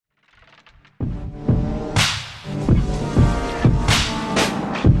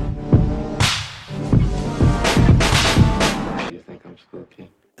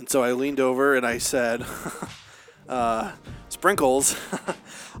So I leaned over and I said, Sprinkles,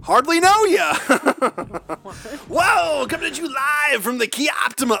 hardly know ya. Whoa, coming at you live from the Key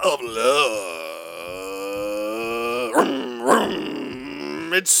Optima of Love.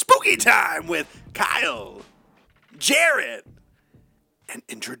 It's spooky time with Kyle, Jared, and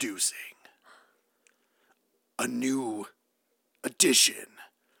introducing a new addition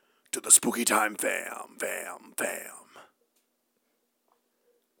to the Spooky Time fam.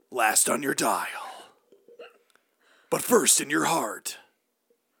 Last on your dial, but first in your heart.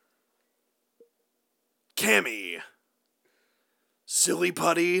 Cammy, Silly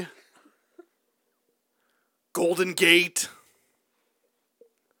Putty, Golden Gate,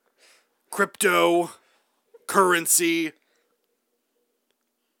 Crypto, Currency,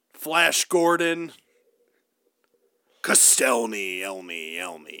 Flash Gordon, Castelny, Elmy.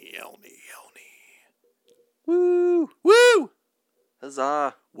 Woo!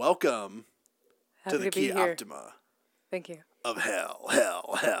 Huzzah. Welcome to the Key Optima Thank you. of hell.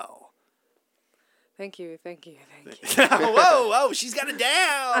 Thank you. Whoa, she's got it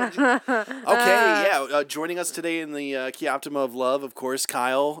down. Okay, yeah. Joining us today in the Key Optima of Love, of course,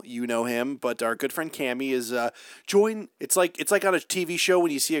 Kyle, you know him, but our good friend Cammy is it's like on a TV show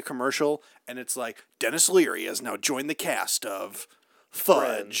when you see a commercial and it's like Dennis Leary has now joined the cast of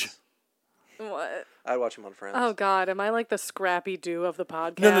Fudge. Friends. What? I'd watch him on Friends. Oh, God. Am I like the Scrappy Doo of the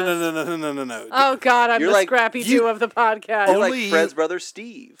podcast? No. Oh, God. I'm You're the like- Scrappy Doo of the podcast. You're Only like you- Fred's brother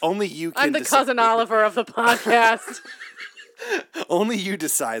Steve. Only you can I'm the cousin Oliver of the podcast. Only you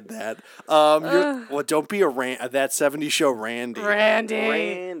decide that. Well, don't be that 70s show Randy.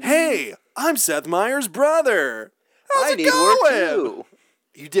 Randy. Hey, I'm Seth Meyers' brother. How's I it need going? work too.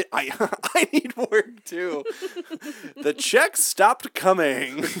 You did. I need work too. The checks stopped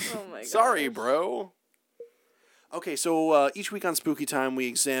coming. Oh, my God. Sorry, bro. Okay, so each week on Spooky Time, we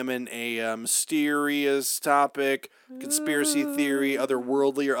examine a mysterious topic, conspiracy theory,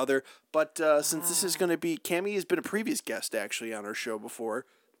 otherworldly or other. But since this is going to be, Cammy has been a previous guest actually on our show before.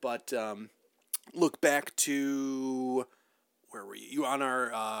 But look back to, where were you? You on our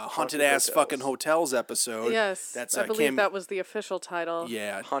haunted ass Hotels. fucking hotels episode. Yes. That's I believe that was the official title.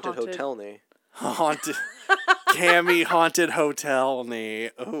 Yeah, Haunted Haunted. Hotelney. haunted. Cammy haunted hotel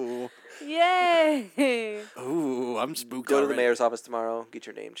knee. Ooh. Yay. Ooh, I'm spooked Go to the already. mayor's office tomorrow. Get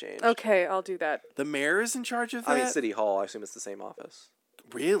your name changed. Okay, I'll do that. The mayor is in charge of that? I mean, City Hall. I assume it's the same office.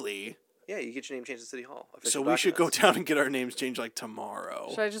 Really? Yeah, you get your name changed at City Hall. So Official we should go documents. down and get our names changed like tomorrow.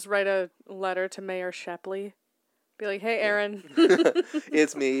 Should I just write a letter to Mayor Shepley? Be like, hey, Aaron.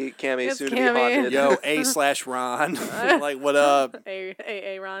 It's me, Cammy, It's soon to be Cammy. haunted. Yo, A/Ron. Like, what up?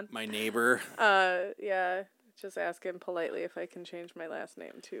 Aaron. My neighbor. Yeah. Just ask him politely if I can change my last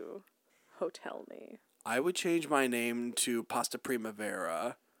name to Hotel Me. I would change my name to Pasta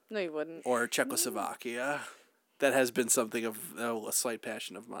Primavera No, you wouldn't. or Czechoslovakia. That has been something of a slight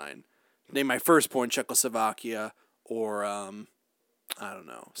passion of mine. Name my firstborn Czechoslovakia or, I don't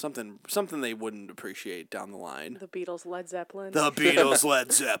know, something they wouldn't appreciate down the line. The Beatles, Led Zeppelin. The Beatles,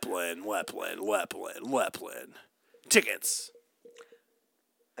 Led Zeppelin, Leplin. Tickets.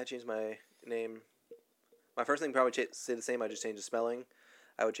 I changed my name. My first name probably stay the same. I just changed the spelling.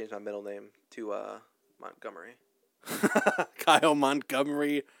 I would change my middle name to Montgomery. Kyle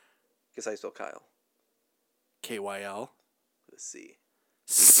Montgomery. Guess I spell Kyle KYL. with a C.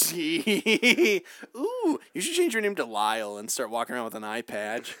 C. Ooh, you should change your name to Lyle and start walking around with an eye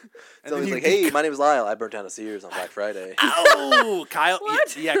patch. So he's like, hey, my name is Lyle. I burnt down a Sears on Black Friday. Oh, Kyle.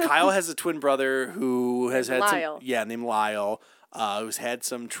 What? Yeah, Kyle has a twin brother who has had Lyle. named Lyle, who's had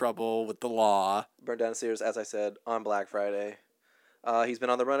some trouble with the law. Burnt down a Sears, as I said, on Black Friday. He's been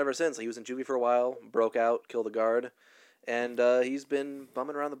on the run ever since. He was in juvie for a while, broke out, killed a guard, and he's been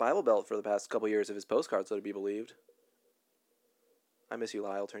bumming around the Bible Belt for the past couple years of his postcards, so to be believed. I miss you,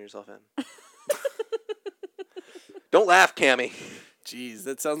 Lyle. Turn yourself in. Don't laugh, Cammy. Jeez,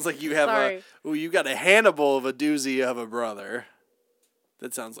 that sounds like you have Sorry. you got a Hannibal of a doozy of a brother.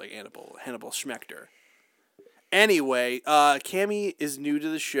 That sounds like Hannibal Schmechter. Anyway, Cammy is new to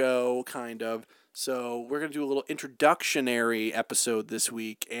the show, kind of. So we're going to do a little introductionary episode this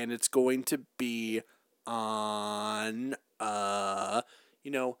week, and it's going to be on,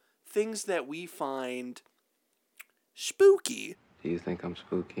 things that we find spooky. Do you think I'm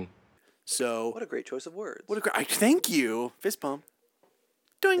spooky? So, What a great choice of words. thank you. Fist bump.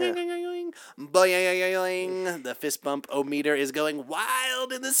 Doing, Yeah. doing, doing, boing. The fist bump o-meter is going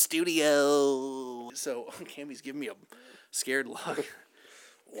wild in the studio. So, Cammy's giving me a scared look.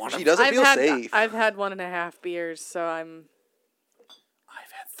 She doesn't feel safe. I've had 1.5 beers, so I'm...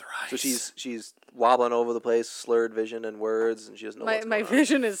 I've had So she's wobbling over the place, slurred vision and words, and she doesn't know what's My going on.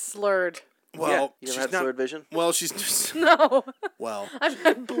 vision is slurred. Well, you she's never had not. slurred vision? Well, she's just. No, Well, I've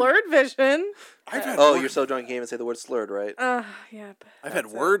had blurred vision. I've had. Oh, word, you're so drunk you can't even say the word slurred, right? Yeah. I've had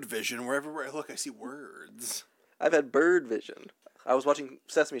that's it. word vision. Wherever I look, I see words. I've had bird vision. I was watching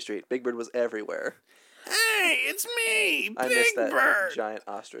Sesame Street. Big Bird was everywhere. Hey, it's me, I Big missed that Bird. giant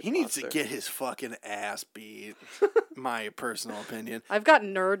ostrich He needs to monster. get his fucking ass beat. My personal opinion. I've got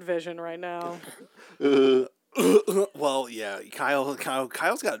nerd vision right now. Well, yeah, Kyle's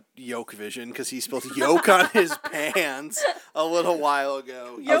got yolk vision because he spilled yolk on his pants a little while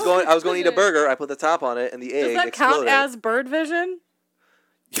ago. I was going to eat a burger. I put the top on it, and the egg Does that exploded. count as bird vision?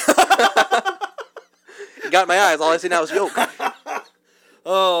 It got in my eyes. All I see now is yolk.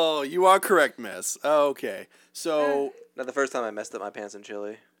 Oh, you are correct, miss. Okay, so Not the first time I messed up my pants in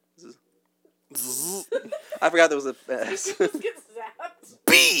chili. I forgot there was a. Get zapped.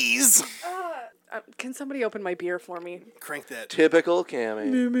 bees. Can somebody open my beer for me? Crank that. Typical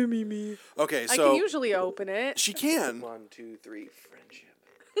Cammy. Me. Okay, I so can usually open it. she can. 1, 2, 3, friendship.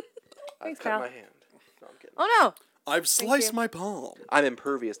 I've Thanks, cut pal. my hand. No, I'm kidding. Oh no. I've sliced you. my palm. I'm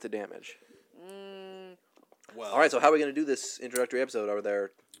impervious to damage. Well, All right, so how are we going to do this introductory episode?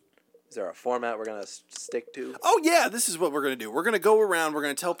 Is there a format we're going to stick to? Oh yeah, this is what we're gonna do. We're gonna go around. We're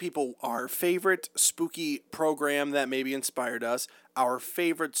gonna tell people our favorite spooky program that maybe inspired us, our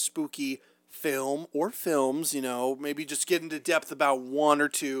favorite spooky film or films. You know, maybe just get into depth about one or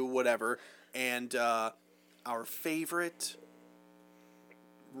two, whatever, and our favorite.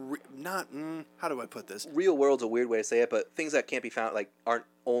 How do I put this? Real world's a weird way to say it, but things that can't be found, like, aren't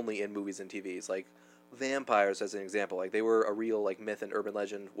only in movies and TVs. Like, vampires, as an example. Like, they were a real, like, myth and urban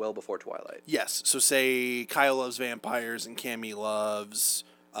legend well before Twilight. Yes. So say Kyle loves vampires and Cammy loves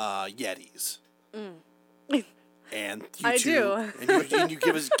Yetis. And you I two, do. and you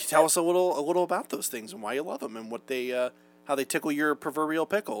tell us a little about those things and why you love them and what they how they tickle your proverbial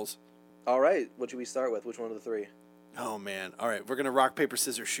pickles. All right, what should we start with? Which one of the three? Oh man! All right, we're gonna rock paper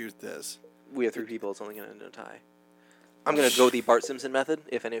scissors shoot this. We have 3 people. It's only going to end in a tie. I'm going to go the Bart Simpson method.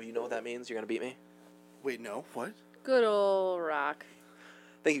 If any of you know what that means, you're going to beat me. Wait, no, what? Good old rock.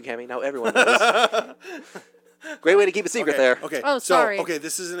 Thank you, Cammy. Now everyone knows. Great way to keep a secret there. Okay. Oh, sorry. So, okay,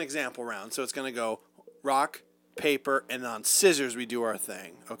 this is an example round, so it's gonna go rock, paper, and on scissors we do our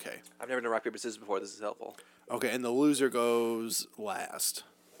thing. Okay. I've never done rock, paper, scissors before. This is helpful. Okay, and the loser goes last.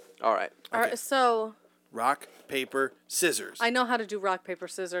 All right. All right, so Rock, paper, scissors. I know how to do rock, paper,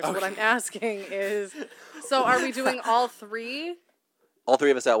 scissors. What Okay. I'm asking is, so are we doing all 3? All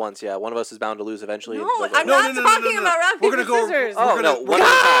 3 of us at once, yeah. One of us is bound to lose eventually. No, They'll go- I'm not talking about rock, We're paper, gonna go. scissors. Oh, we're no, gonna, one at a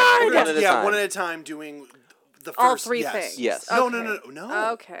time. we're One gonna- at a yeah, time. one at a time doing the first. All 3 yes. things. Yes. No, Okay.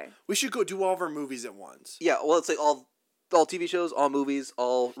 no. Okay. We should go do all of our movies at once. Yeah, well, it's like all TV shows, all movies,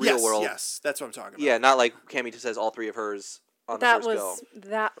 all real yes, world. Yes, that's what I'm talking about. Yeah, not like Cammy just says all 3 of hers on the That first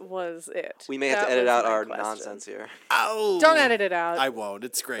go. was it. We may have That to edit was out my our question. nonsense here. Ow! Don't edit it out. I won't.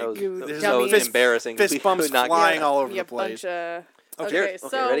 It's great. That was, You that was dummy. so embarrassing. We Fist bumps could not get flying that. all over You the place. bunch of. Okay. Okay, Okay,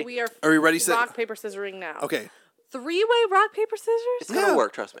 so ready? we are. Are we ready? Set? Rock, paper, scissoring now. Okay. 3-way rock, paper, scissors? It's going to Yeah.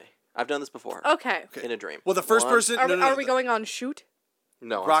 work, trust me. I've done this before. Okay. In a dream. Well, the first One- person. Are, no, we, no, are no, we going on shoot?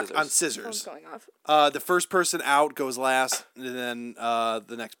 No, rock on on scissors. Phone's scissors? going off. The first person out goes last, and then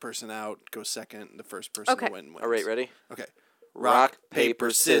the next person out goes second. The first person Okay. to win wins. All right, ready? Okay. Rock, paper,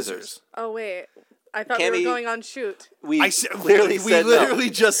 scissors. Oh, wait. I thought we Cammy- were going on shoot. We we clearly said literally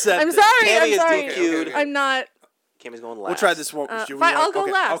just said. I'm this. sorry. Cammy I'm is sorry. DQ'd. I'm not. no. Cammy's going last. We'll try this one. Fine, Do we want- I'll go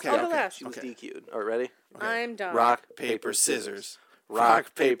okay, last. Okay, I'll go okay, last. She was okay. DQ'd. All right, ready? Okay. I'm done. Rock, Paper, scissors.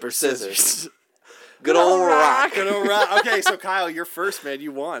 Rock, paper, scissors. Good Good old old rock. rock. Good old rock. Okay, so Kyle, you're first, man.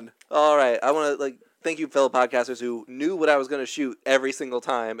 You won. All right, I want to thank you, fellow podcasters, who knew what I was going to shoot every single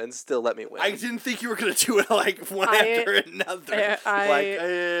time and still let me win. I didn't think you were gonna do it like one I- after another.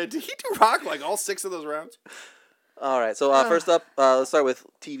 I- Did he do rock like all 6 of those rounds? All right, so first up, let's start with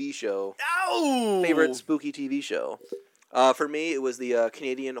TV show. No. Favorite spooky TV show. For me, it was the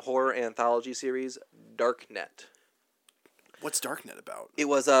Canadian horror anthology series Darknet. What's Darknet about? It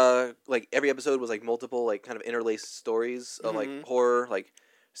was like every episode was like multiple like kind of interlaced stories of like horror, like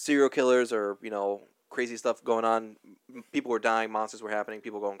serial killers or crazy stuff going on. People were dying, monsters were happening,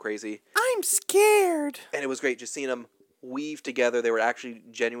 people going crazy, I'm scared. and it was great just seeing them weave together. They were actually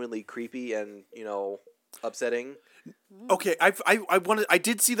genuinely creepy and upsetting. Okay, I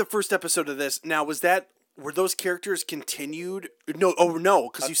did see the first episode of this. Now, were those characters continued? No,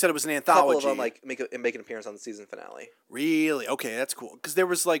 because you said it was an A couple anthology. of them make an appearance on the season finale. Really? Okay, that's cool. Because there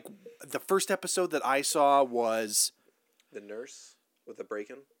was the first episode that I saw was The nurse with the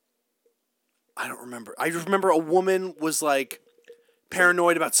break-in. I don't remember. I just remember a woman was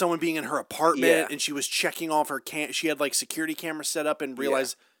paranoid about someone being in her apartment, Yeah. and she was checking off her she had like security cameras set up and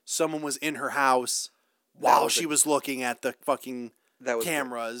realized someone was in her house while was she a- was looking at the fucking That was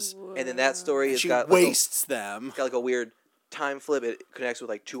cameras. And then that story has She got wastes them. got like a weird time flip. It connects with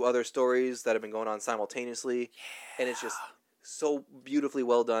like 2 other stories that have been going on simultaneously, and it's just so beautifully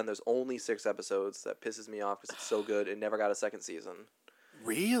well done. There's only 6 episodes. That pisses me off because it's so good. It never got a second season.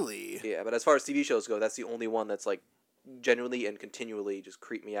 Really? Yeah, but as far as TV shows go, that's the only one that's like genuinely and continually just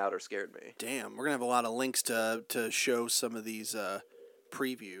creeped me out or scared me. Damn, we're gonna have a lot of links to show some of these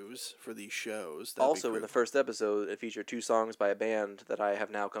previews for these shows. That'd be Also, in great. the first episode, it featured 2 songs by a band that I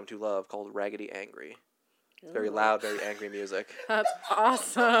have now come to love called Raggedy Angry. It's very loud, very angry music. That's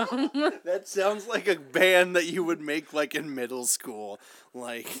awesome. That sounds like a band that you would make like in middle school.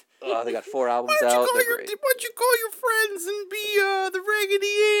 Like, They got 4 albums why out. don't They're you great. call your friends and be the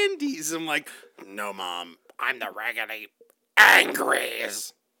Raggedy Andes? I'm like, no, Mom, I'm the Raggedy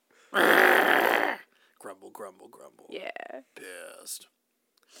Angries. Grumble, grumble, grumble. Yeah. Pissed.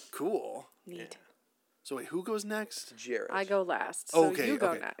 Cool. Neat. So wait, who goes next? Jared. I go last. So Okay, you go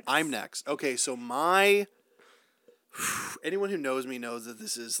okay. next. I'm next. Okay, so my anyone who knows me knows that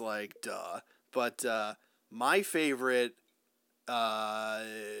this is like duh, but my favorite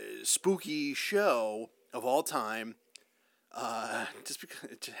spooky show of all time, just because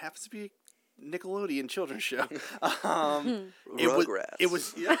it just happens to be a Nickelodeon children's show. Rugrats. It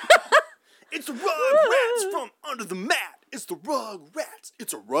was yeah. It's the Rugrats from under the mat. It's the Rugrats.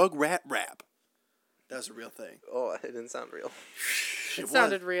 It's a Rugrat rap. That's a real thing. Oh, it didn't sound real. It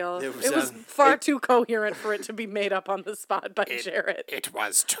sounded real. It It was sound- far too coherent for it to be made up on the spot by Jared. It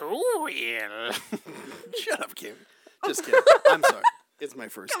was too real. Shut up, Kim. Just kidding. I'm sorry. It's my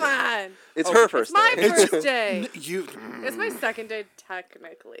first Come day. on. It's her first My day. first day. You. It's my second day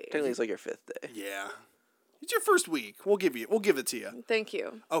technically. Technically, it's like your 5th day. Yeah. It's your first week. We'll give it to you. Thank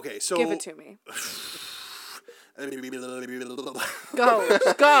you. Okay, so Give it to me. Go.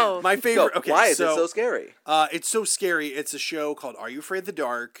 Just go. My favorite. Okay, Why is so, it so scary? It's so scary. It's a show called Are You Afraid of the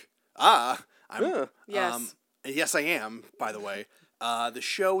Dark? I'm. Yes. Yes, I am. By the way, the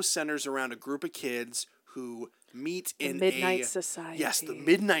show centers around a group of kids who meet in Midnight a Society. Yes, the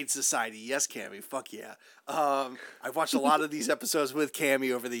Midnight Society. Yes, Cammie. Fuck yeah. I've watched a lot of these episodes with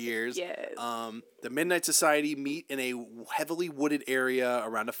Cammie over the years. Yes. The Midnight Society meet in a heavily wooded area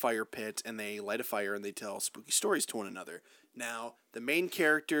around a fire pit, and they light a fire and they tell spooky stories to one another. Now, the main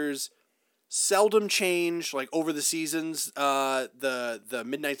characters seldom change, like over the seasons. The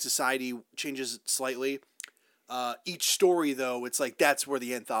Midnight Society changes slightly. Each story, though, it's like that's where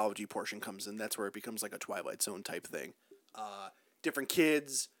the anthology portion comes in. That's where it becomes like a Twilight Zone type thing. Different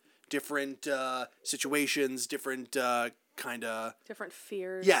kids, different situations, different kind of... Different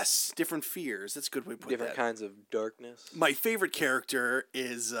fears. Yes, different fears. That's a good way to put Different that. kinds of darkness. My favorite character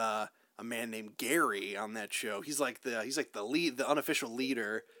is a man named Gary on that show. He's like the lead, the unofficial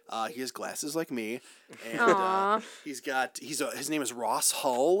leader. He has glasses like me, and Aw. his name is Ross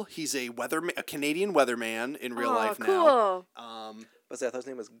Hull. He's a Canadian weatherman in real Aw, life now. cool. I thought his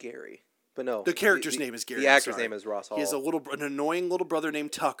name was Gary. But no. The character's name is Gary. The actor's sorry. name is Ross Hall. He has an annoying little brother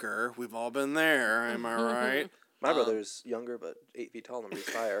named Tucker. We've all been there, am I right? My brother's younger, but 8 feet tall and breathes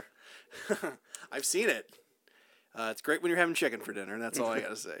fire. I've seen it. It's great when you're having chicken for dinner. That's all I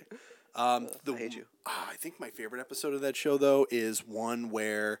gotta say. I hate you. I think my favorite episode of that show though is one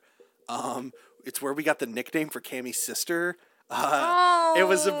where, it's where we got the nickname for Cammie's sister. It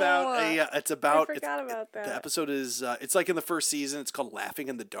was about a. It's about. I forgot about that. The episode is. It's like in the first season. It's called "Laughing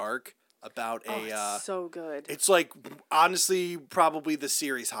in the Dark." About Oh, a. it's so good. It's like honestly probably the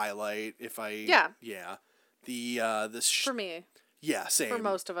series highlight. If I. Yeah. Yeah. The For me. yeah, same. For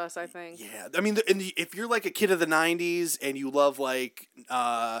most of us, I think. Yeah, I mean, if you're like a kid of the '90s and you love like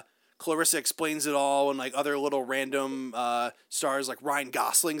Clarissa Explains It All and like other little random stars, like Ryan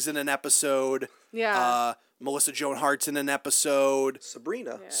Gosling's in an episode. Yeah. Melissa Joan Hart's in an episode.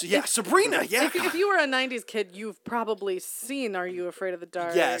 Sabrina. So yeah, Sabrina. Yeah. If you were a 90s kid, you've probably seen Are You Afraid of the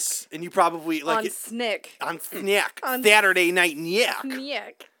Dark? Yes, and you probably like on it, Snick. on Snack On Saturday Night Nyak.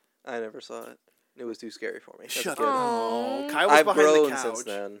 Yuck. I never saw it. It was too scary for me. Shut That's up. good. Oh, Kyle was I've behind grown the couch. since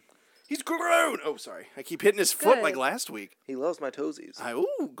then. He's grown. Oh, sorry. I keep hitting his foot Good. like last week. He loves my toesies.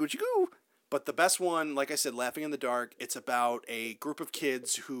 Ooh, Gucci goo. But the best one, like I said, Laughing in the Dark, it's about a group of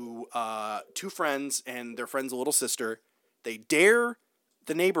kids who, two friends and their friend's little sister, they dare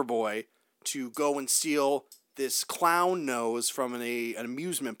the neighbor boy to go and steal this clown nose from an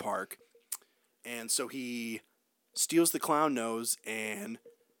amusement park. And so he steals the clown nose and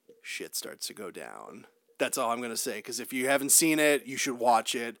shit starts to go down. That's all I'm going to say, because if you haven't seen it, you should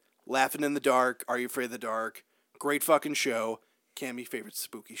watch it. Laughing in the Dark, Are You Afraid of the Dark? Great fucking show. Cammy, favorite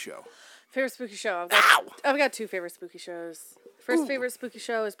spooky show. Favorite spooky show. I've got two favorite spooky shows. First favorite spooky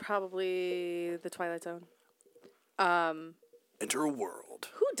show is probably The Twilight Zone. Enter a World.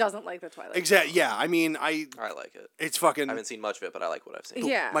 Who doesn't like The Twilight Zone? Exactly. Yeah. I mean, I like it. it's fucking. I haven't seen much of it, but I like what I've seen.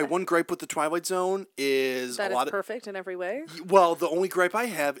 Yeah. My one gripe with The Twilight Zone is That a is lot of. perfect in every way. Well, the only gripe I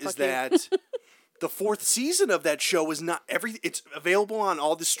have is Fuck you. that the fourth season of that show is not It's available on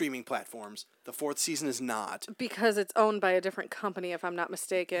all the streaming platforms. The fourth season is not. Because it's owned by a different company, if I'm not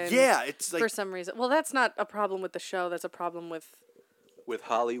mistaken. Yeah, it's like For some reason. Well, that's not a problem with the show. That's a problem with With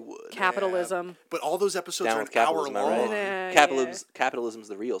Hollywood. capitalism. But all those episodes Down are with an hour capitalism, am I long. right? Yeah, Capitalism's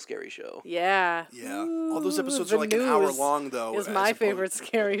the real scary show. Yeah. Yeah, all those episodes The are like an hour News long though. Is as my opposed- favorite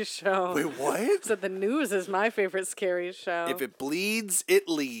scary show. Wait, what? So The News is my favorite scary show. If it bleeds, it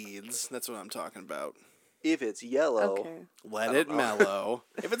leads. That's what I'm talking about. If it's yellow, Okay. Let it mellow.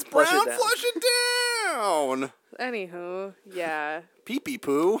 If it's Flush brown, it down. flush it down. Anywho, yeah. Pee pee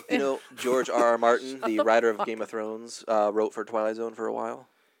poo. you know, George R.R. Martin, the writer of Game of Thrones, wrote for Twilight Zone for a while.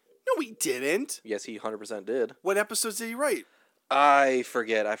 No, he didn't. Yes, he 100% did. What episodes did he write? I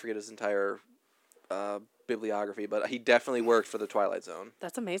forget his entire bibliography, but he definitely worked for the Twilight Zone.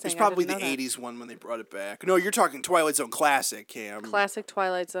 That's amazing. It's probably I the didn't know that. '80s one when they brought it back. No, you're talking Twilight Zone Classic, Cam. Classic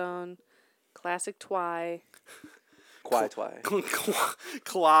Twilight Zone. Classic Twi. Quiet Twi.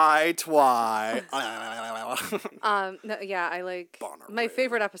 Cly Twy. No, yeah, I like Bonner my Ray.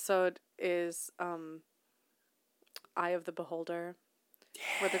 favorite episode is Eye of the Beholder.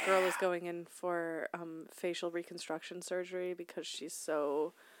 Where the girl is going in for facial reconstruction surgery because she's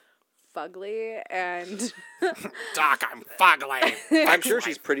so fugly and Doc, I'm fugly. I'm sure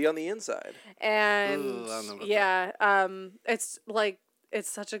she's pretty on the inside. and Ugh, I don't know about yeah, it's like it's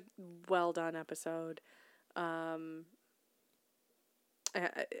such a well done episode.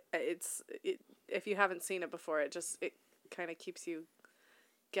 If you haven't seen it before, it kind of keeps you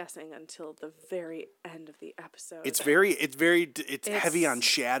guessing until the very end of the episode. It's heavy on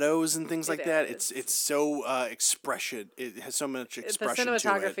shadows and things like that. is. It's so expression. It has so much The expression to it.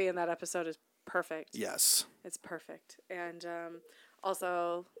 cinematography in that episode is perfect. Yes. It's perfect. And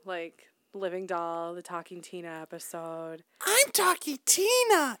also, like, Living Doll, the Talking Tina episode. I'm Talkie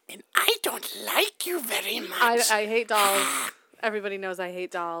Tina, and I don't like you very much. I hate dolls. Everybody knows I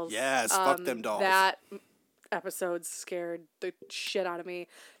hate dolls. Yes, fuck them dolls. That episode scared the shit out of me.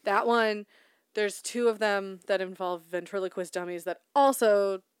 That one, there's two of them that involve ventriloquist dummies that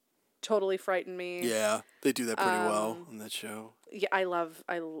also totally frighten me. Yeah, they do that pretty well on that show. Yeah, I love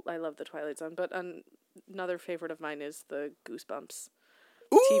the Twilight Zone, but another favorite of mine is the Goosebumps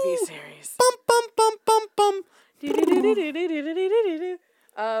TV series. Bum bum bum bum bum.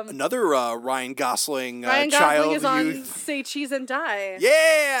 Um, Another Ryan Gosling, Ryan child Gosling is on youth. Say Cheese and Die.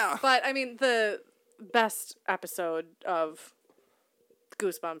 Yeah. But I mean, the best episode of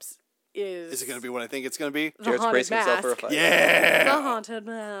Goosebumps Is it going to be what I think it's going to be? The Jared's Haunted bracing himself for a Mask. fight. Yeah. The Haunted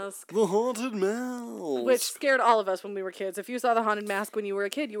Mask. The Haunted Mouse. Which scared all of us when we were kids. If you saw The Haunted Mask when you were a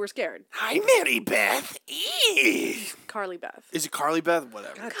kid, you were scared. Hi, Mary Beth. Eee. Carly Beth. Is it Carly Beth?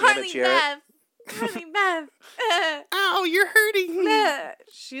 Whatever. God damn it, Jared. Carly Beth. Ow, you're hurting me.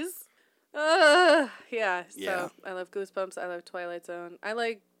 She's... yeah. Yeah. So, I love Goosebumps. I love Twilight Zone. I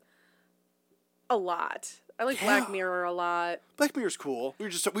like... a lot. I like Black Yeah. Mirror a lot. Black Mirror's cool. We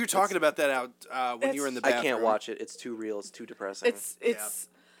were talking about that out when you were in the I bathroom. can't watch it. It's too real. It's too depressing. It's...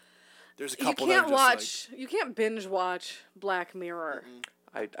 There's a You couple can't that are watch... You can't binge watch Black Mirror.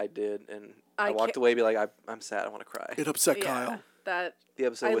 I did, and I I walked can't- away be like, I'm sad. I want to cry. like, it upset Yeah. Kyle. That... The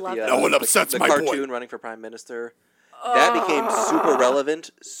episode I with love the that. No one upsets the my boy. cartoon running for prime minister. That became super relevant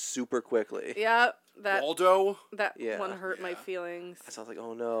super quickly. Yeah, that Waldo. that Yeah. one hurt my feelings. So I was like,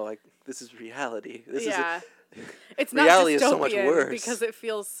 oh no, like this is reality. This Yeah. is It's not Reality is so much dystopian worse. because it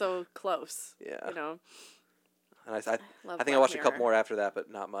feels so close. Yeah. You know. And I Love think I Black watched a couple Mirror. more after that, but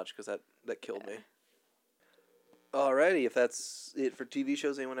not much because that killed me. Alrighty, if that's it for TV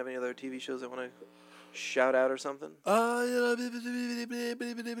shows, anyone have any other TV shows they want to shout out or something?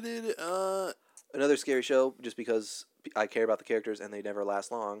 Another scary show, just because I care about the characters and they never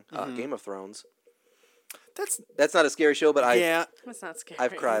last long. Game of Thrones. That's not a scary show, but yeah. That's not scary.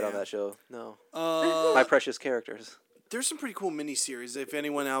 I've cried on Yeah. that show. No, Uh, my precious characters. there's some pretty cool miniseries. If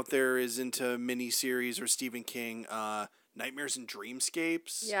anyone out there is into miniseries or Stephen King, Nightmares and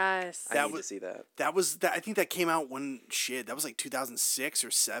Dreamscapes. Yes. I That need was- to see that. That was that. I think that came out when that was like 2006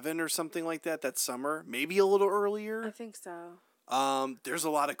 or 7 or something like that. That summer, maybe a little I earlier. think so. There's a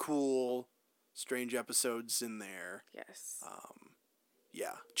lot of cool, strange episodes in there. Yes.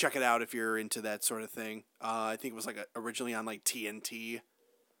 Yeah, check it out if you're into that sort of thing. I think it was like originally on like TNT,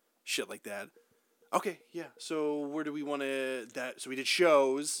 shit like that. Okay, yeah. So where do we want to So we did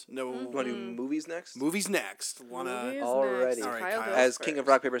shows. No You want to do movies next? movies next. Wanna? Movies Alrighty. next. All right, Kyle Kyle. goes As King of first.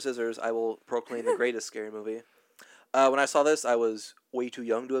 Rock, Paper, Scissors, I will proclaim the greatest scary movie. When I saw this, I was way too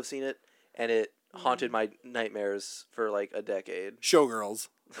young to have seen it, and it haunted my nightmares for like a decade. Showgirls.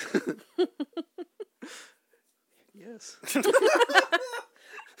 Yes.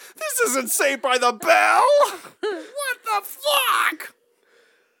 This isn't Saved by the Bell. What the fuck?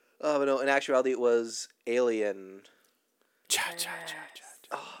 But no, in actuality, it was Alien. Cha cha cha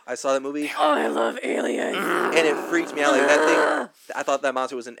cha. I saw that movie, Oh, I love Alien. and it freaked me out. Like that thing, I thought that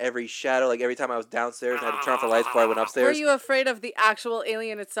monster was in every shadow. Like every time I was downstairs, and I had to turn off the lights before I went Were upstairs. you afraid of the actual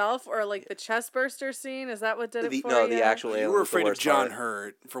alien itself, or like the chest burster scene? Is that what did it for No, you? the actual alien. You were was the afraid of worst John part.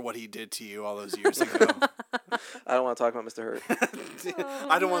 Hurt for what he did to you all those years ago. I don't want to talk about Mr. Hurt.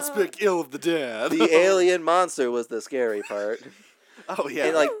 I don't want to speak ill of the dead. The alien monster was the scary part. Oh yeah.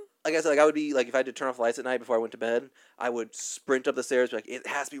 And like I said, like I would be like if I had to turn off the lights at night before I went to bed, I would sprint up the stairs, be like, it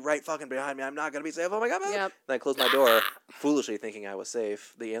has to be right fucking behind me. I'm not gonna be safe. Oh my god! Yep. Then I closed my door, foolishly thinking I was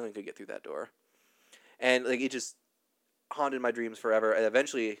safe. The alien could get through that door, and like it just haunted my dreams forever. And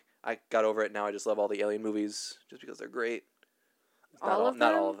eventually, I got over it. Now I just love all the alien movies just because they're great. All of them?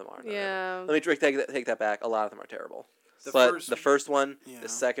 Not all of them are. no. Yeah. Let me take that back. A lot of them are terrible. The But first- the first one, Yeah. the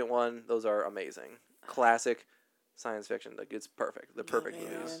second one, those are amazing. Classic science fiction. Like it's perfect. The perfect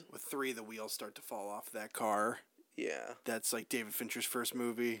man. movies. With 3, the wheels start to fall off that car. Yeah. That's like David Fincher's first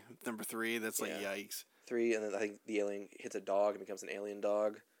movie. Number 3. That's like Yeah. yikes. 3, and then I think the alien hits a dog and becomes an alien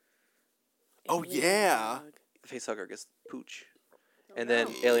dog. Oh, Alien yeah. dog. The facehugger gets pooch. Oh, And then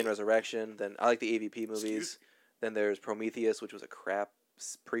no. Alien Resurrection. Then I like the AVP movies. Excuse- Then there's Prometheus, which was a crap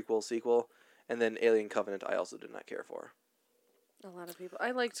prequel sequel. And then Alien Covenant, I also did not care for. A lot of people.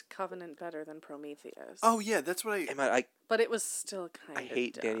 I liked Covenant better than Prometheus. Oh yeah, that's what I. But it was still kind I of.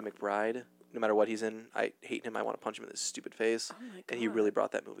 hate Danny McBride. No matter what he's in, I hate him. I want to punch him in his stupid face. Oh my god. And he really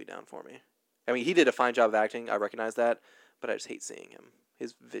brought that movie down for me. I mean, he did a fine job of acting. I recognize that, but I just hate seeing him.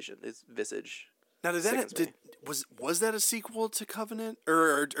 His vision, his visage. Now did sickens me. was that a sequel to Covenant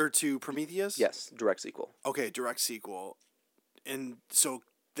or to Prometheus? Yes, direct sequel. Okay, direct sequel, and so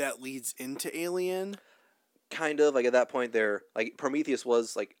that leads into Alien. Kind of like at that point, they're like Prometheus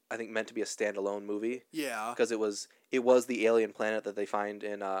was like I think meant to be a standalone movie Yeah. because it was the alien planet that they find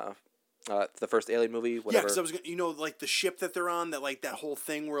in the first Alien movie. Yeah, Whatever. because I was like the ship that they're on, that like that whole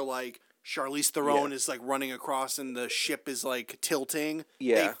thing where like Charlize Theron Yeah. is like running across and the ship is like tilting.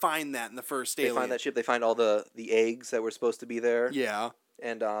 Yeah. They find that in the first They Alien. find that ship. They find all the eggs that were supposed to be there. Yeah.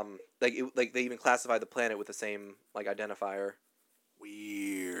 And like they even classify the planet with the same like identifier.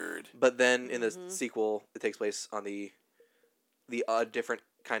 Weird. But then in the sequel, it takes place on the different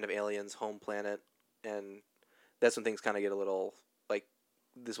kind of aliens' home planet, and that's when things kind of get a little like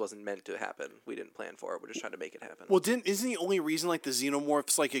this wasn't meant to happen. We didn't plan for it. We're just trying to make it happen. Well, isn't the only reason like the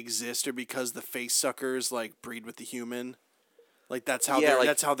xenomorphs like exist or because the face suckers like breed with the human? Like that's how Yeah,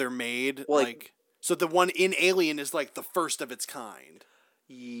 that's how they're made. Well, like so the one in Alien is like the first of its kind.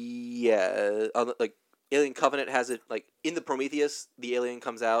 Yeah, like Alien Covenant has it like in the Prometheus, the alien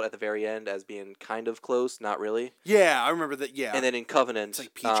comes out at the very end as being kind of close, not really. Yeah, I remember that. Yeah. And then in Covenant, It's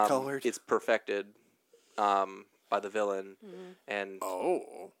like peach-colored. It's perfected by the villain, and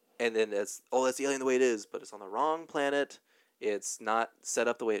oh. then that's the alien the way it is, but it's on the wrong planet. It's not set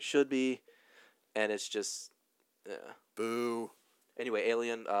up the way it should be, and it's just Boo. anyway.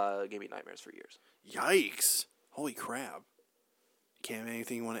 Alien gave me nightmares for years. Yikes. Holy crap. Cam,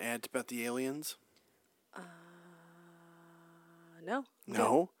 anything you want to add about the aliens? No.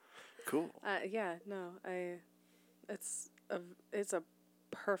 No? Cool. Yeah. No. It's a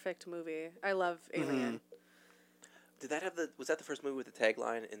perfect movie. I love Alien. Did that have was that the first movie with the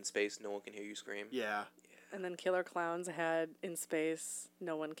tagline "In space, no one can hear you scream"? Yeah. And then Killer Clowns had In Space,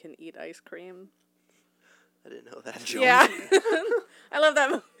 No One Can Eat Ice Cream. I didn't know that. Jonesy. Yeah. I love that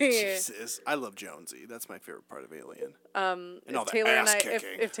movie. Jesus. I love Jonesy. That's my favorite part of Alien. And all If the Taylor and ass I kicking.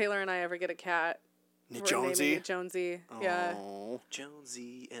 if Taylor and I ever get a cat, we're naming Jonesy? it Jonesy. Yeah. Oh.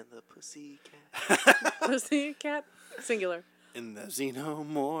 Jonesy and the Pussycat. Pussy cat. Singular. In the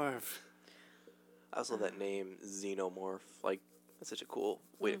xenomorph. I also love that name, Xenomorph. Like that's such a cool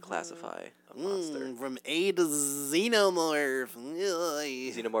way to classify a monster. From A to xenomorph. Ugh.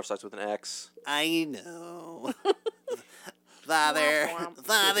 Xenomorph starts with an X. I know. Father.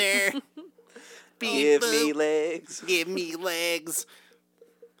 Father. Give me Beep, legs. boop. Give me legs.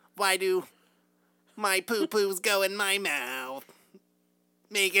 Why do my poo-poos go in my mouth?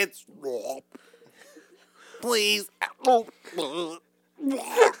 Make it swap. Please. Oh,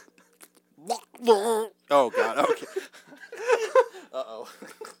 God. Okay. Uh-oh.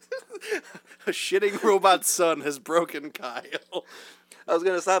 A shitting robot son has broken Kyle. I was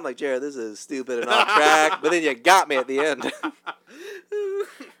gonna stop like, Jared, this is stupid and off track, but then you got me at the end.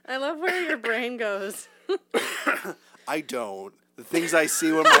 I love where your brain goes. I don't. The things I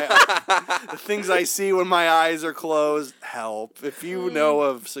see when my eyes are closed help. If you know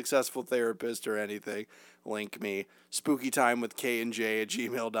of successful therapist or anything, link me.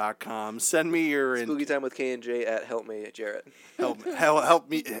 SpookyTimeWithK&J@gmail.com. Send me your Spookytime with K&J at help me, Jarrett. help me //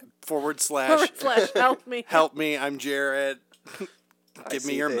 / help me. help me. I'm Jarrett. Give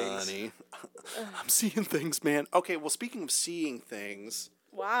me see your things. money. I'm seeing things, man. Okay, well, speaking of seeing things,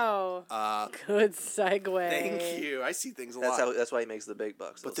 Wow. Good segue. thank you. I see things a lot. That's why he makes the big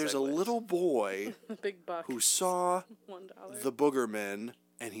bucks. But those there's a segues. little boy Big buck. who saw $1. the Boogerman,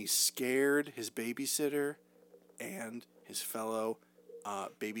 and he scared his babysitter and his fellow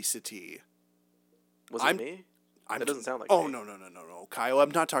babysittee. Was it me? That doesn't sound like Oh, me. no. Kyle,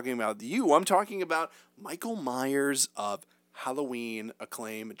 I'm not talking about you. I'm talking about Michael Myers of Halloween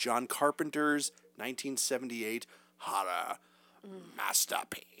acclaim, John Carpenter's 1978 horror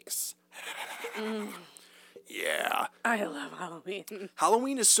masterpiece. Yeah. I love Halloween.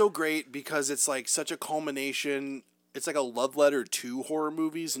 Halloween is so great because it's like such a culmination. It's like a love letter to horror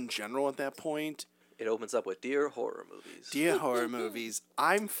movies in general at that point. It opens up with Dear Horror Movies. Dear horror movies,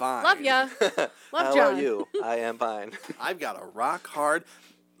 I'm fine. Love ya. Love How John. are you? I am fine. I've got a rock hard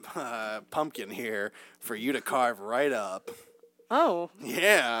pumpkin here for you to carve right up. Oh.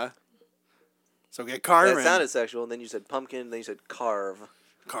 Yeah. So get carving. That sounded sexual, and then you said pumpkin, and then you said carve.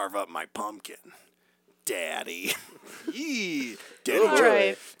 Carve up my pumpkin, Daddy. Yee. Oh, All boy.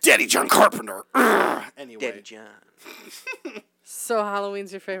 right. Daddy John Carpenter. Anyway. Daddy John. So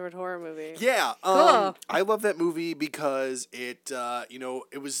Halloween's your favorite horror movie? Yeah, Cool. I love that movie because it,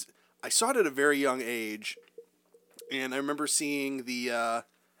 it was. I saw it at a very young age, and I remember seeing the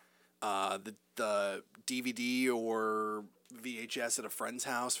DVD or VHS at a friend's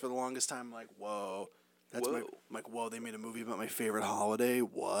house for the longest time. I'm like, whoa, that's Whoa. I'm like, whoa, they made a movie about my favorite holiday.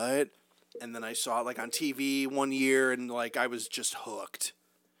 What? And then I saw it like on TV one year, and like I was just hooked.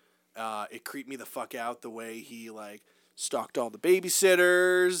 It creeped me the fuck out the way he like stalked all the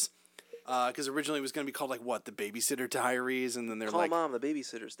babysitters. Because originally it was going to be called like what, The Babysitter Diaries, and then they're Call like, Mom, the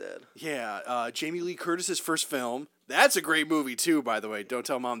babysitter's dead. yeah, Jamie Lee Curtis's first film. That's a great movie too, by the way. Don't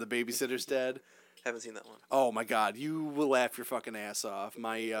Tell Mom the Babysitter's Dead. Haven't seen that one. Oh my God, you will laugh your fucking ass off.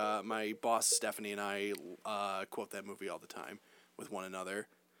 My boss Stephanie and I quote that movie all the time with one another.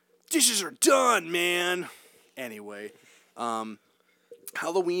 Dishes are done, man. Anyway,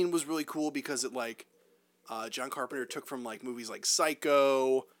 Halloween was really cool because it like John Carpenter took from like movies like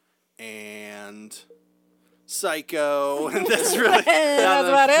Psycho and and that's really That's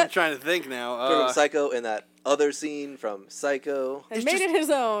about I'm it. trying to think now. From Psycho and that other scene from Psycho. And It's made just- it his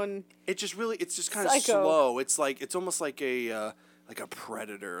own. it's just kind of Psycho. slow. It's almost like a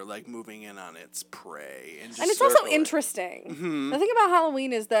predator like moving in on its prey and just And it's also circling. interesting. Mm-hmm. The thing about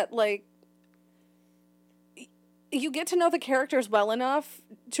Halloween is that, like, you get to know the characters well enough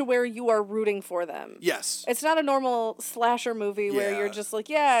to where you are rooting for them. yes. It's not a normal slasher movie where Yeah. you're just like,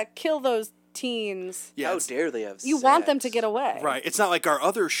 yeah, kill those teens. Yeah, How it's- dare they have You want them to sex? get away. right. It's not like our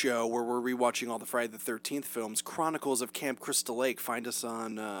other show where we're rewatching all the Friday the 13th films, Chronicles of Camp Crystal Lake. Find us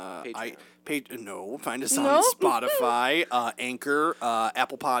on find us on No? Spotify, Anchor,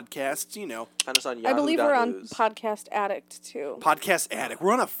 Apple Podcasts, Find us on I believe we're on Yahoo.news. Podcast Addict too. Podcast Addict.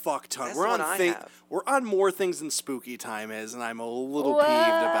 We're on a fuck ton. That's we're the on one I thing. have. We're on more things than Spooky Time is, and I'm a little peeved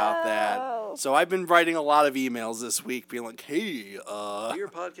about that. Wow. So I've been writing a lot of emails this week, being like, "Hey, Dear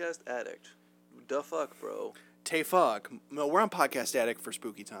Podcast Addict. The fuck, bro. Tay fuck." No, we're on Podcast Addict for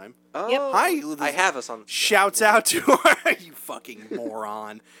Spooky Time. Oh, Hi, I have us on. Shouts out to her, you fucking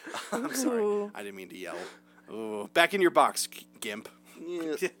moron. I'm sorry, Ooh. I didn't mean to yell. Ooh, back in your box, Gimp.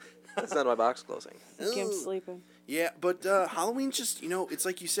 Yeah, that's not my box closing. Gimp sleeping. Yeah, but Halloween's just it's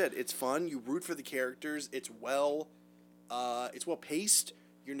like you said, it's fun. You root for the characters. It's well paced.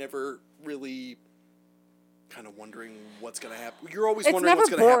 You're never really kind of wondering what's gonna happen. You're always It's wondering never what's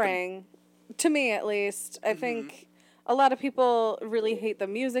gonna happen. boring. To me, at least. Mm-hmm. I think a lot of people really hate the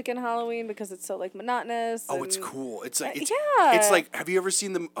music in Halloween because it's so, like, monotonous. Oh, it's and- cool. It's like yeah. It's like, have you ever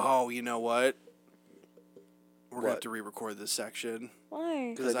seen them? Oh, you know what? We're gonna have What? to re-record this section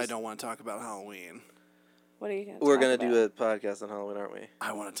Why? because I just- don't want to talk about Halloween. What are you going to We're gonna do a podcast on Halloween, aren't we?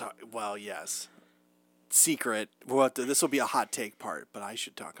 I want to talk. Well, yes. Secret. This will be a hot take part, but I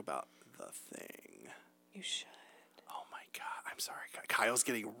should talk about The Thing. You should. Oh my God! I'm sorry. Kyle's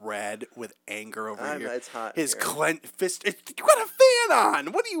getting red with anger over I'm- here. it's hot His here. clenched fist. You got a fan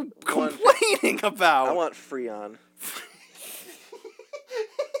on. What are you complaining about? I want Freon.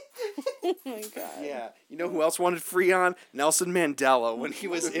 Oh my god. Yeah. You know who else wanted Freon? Nelson Mandela when he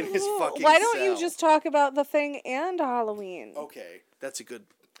was in his fucking Why don't you cell. just talk about The Thing and Halloween? Okay, that's a good...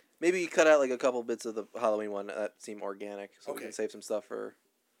 Maybe you cut out like a couple bits of the Halloween one that seem organic, so we Okay. can save some stuff for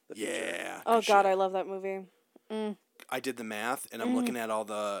the future. Yeah. Oh good god, shit. I love that movie. I did the math, and I'm looking at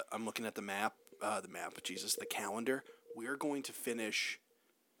I'm looking at the map, the calendar. We are going to finish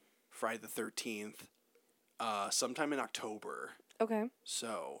Friday the 13th, sometime in October. Okay.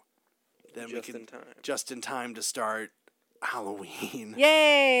 So then Just we can in time. just in time to start Halloween.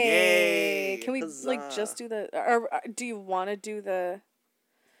 Yay! Yay! Can we like Huzzah. just do the or do you want to do the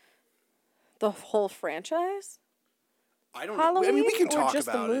whole franchise? I don't know. Halloween I mean, we can or talk just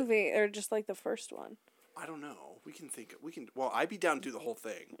about the it. movie or just like the first one? I don't know. Well, I'd be down to do the whole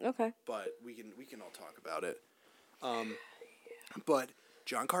thing, Okay. but we can all talk about it. But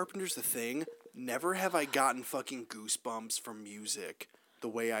John Carpenter's The Thing. Never have I gotten fucking goosebumps from music the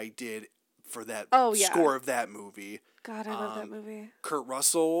way I did for that score of that movie. God, I love that movie. Kurt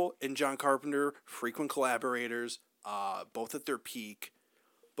Russell and John Carpenter, frequent collaborators, both at their peak,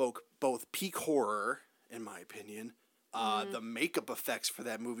 both peak horror, in my opinion. The makeup effects for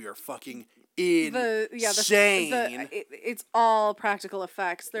that movie are fucking insane. It's all practical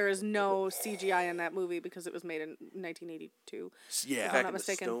effects. There is no CGI in that movie because it was made in 1982. Yeah, I'm Back not in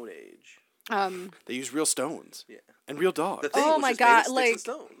mistaken. the Stone Age. they use real stones. Yeah. And real dogs. The Thing Oh was my just made of god, sticks like and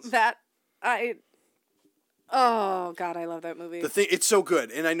stones. that Oh god, I love that movie. The thing, it's so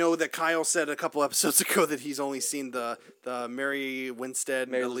good, and I know that Kyle said a couple episodes ago that he's only seen the Mary Winstead.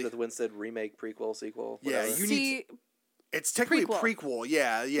 Mary Elizabeth Winstead remake, prequel, sequel. Yeah, whatever. you need. It's technically Prequel. prequel.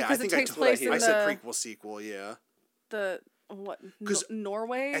 Yeah. Because I it think takes I place in I said the- prequel sequel. Yeah. the what? 'Cause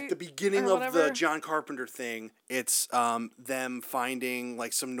Norway At the beginning or of the whatever? John Carpenter thing, it's them finding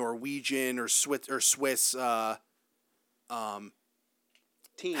like some Norwegian or Swiss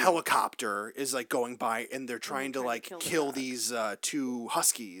Team. helicopter is like going by, and they're trying to trying to like kill the kill dog. these two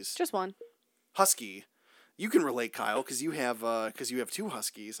huskies. Just one. Husky, you can relate, Kyle, because you have two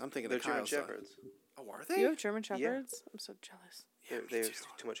huskies. I'm thinking They're of German Kyle's. Shepherds. Oh, are You they? have German Shepherds? I'm so jealous. They have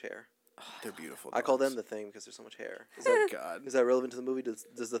too much hair. They're beautiful. I call them dogs. the Thing because there's so much hair. Oh God, Is that relevant to the movie? Does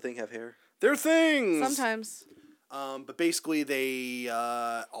the Thing have hair? they're things. Sometimes. But basically, they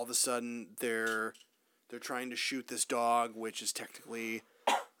all of a sudden they're trying to shoot this dog, which is technically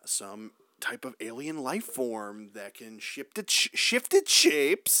some type of alien life form that can shift its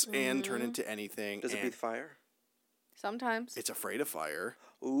shapes and turn into anything. Does it and breathe fire? Sometimes. it's afraid of fire.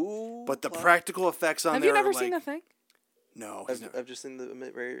 Ooh. But the plot. practical effects on Have there you never are seen like, The Thing? no, he's I've never. just seen the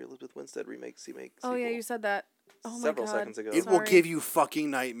Mary Elizabeth Winstead remake. Oh yeah, you said that. Oh my Several god. seconds ago. It will Sorry. give you fucking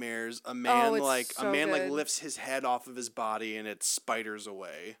nightmares. A man it's so good. lifts his head off of his body and it spiders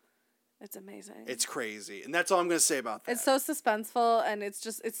away. It's amazing. It's crazy, and that's all I'm gonna say about that. It's so suspenseful and it's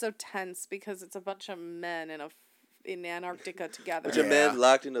so tense because it's a bunch of men in Antarctica together. Bunch of Yeah. men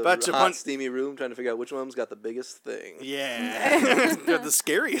locked in a Bunch of hot, steamy room trying to figure out which one's got the biggest thing. Yeah, they're the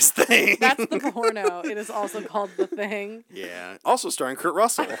scariest thing. That's the porno. It is also called The Thing. Yeah, also starring Kurt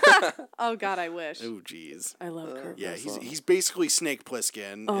Russell. Oh god, I wish. Oh, jeez. I love Kurt Yeah, Russell. he's basically Snake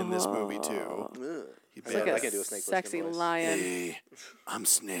Plissken in this movie too. Ugh. He It's like bad- a I can't do a Snake Plissken sexy voice. lion. Hey, I'm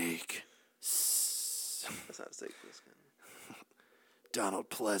Snake. That's not a Snake Plissken. Donald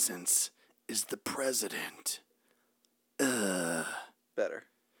Pleasance is the president. Better.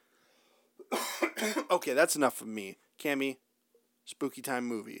 Okay, that's enough of me. Cammy, spooky time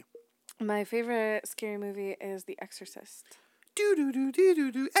movie. My favorite scary movie is The Exorcist. Do do do do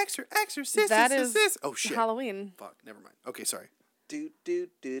do do. Exorcist. That is Oh shit. Halloween. Fuck. Never mind. Okay, sorry. Do do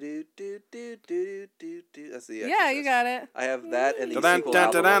do do do do do do do. That's the Yeah, you Exorcist. got it. I have that and the Dun sequel dun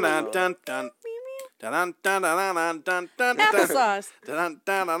album dun on my dun phone. dun dun. Dun dun dun dun dun dun dun. Applesauce. Dun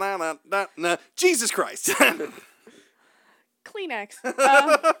dun dun dun dun dun. No, Jesus Christ. Kleenex.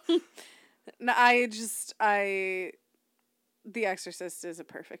 No, The Exorcist is a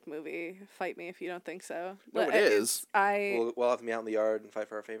perfect movie. Fight me if you don't think so. No, it But is. We'll have to meet out in the yard and fight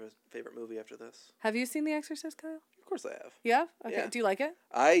for our favorite movie after this. Have you seen The Exorcist, Kyle? Of course I have. Yeah. Okay. Yeah. Do you like it?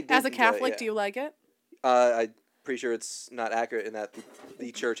 I did As a enjoy it, Catholic, yeah. do you like it? I'm pretty sure it's not accurate in that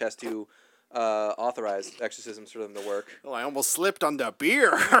the church has to authorize exorcisms for them to work. Oh, I almost slipped on the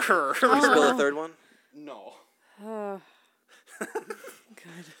beer. Can we spill a third one? No. Oh.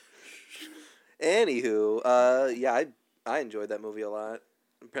 Good. Anywho, yeah, I enjoyed that movie a lot.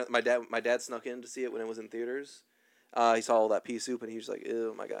 Apparently, my dad snuck in to see it when it was in theaters. He saw all that pea soup and he was like,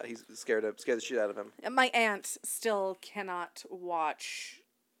 "Oh my god!" He's scared the shit out of him. And my aunt still cannot watch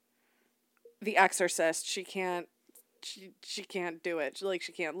The Exorcist. She can't do it.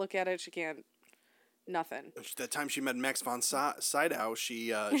 She can't look at it. She can't nothing. That time she met Max von Sydow,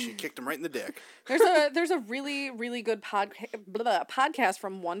 she kicked him right in the dick. There's a really, really good podcast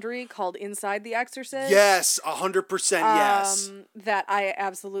from Wondery called Inside the Exorcist. Yes, 100%. Yes. That I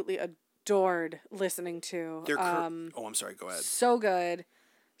absolutely adored listening to. I'm sorry. Go ahead. So good,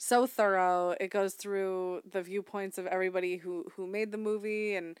 so thorough. It goes through the viewpoints of everybody who made the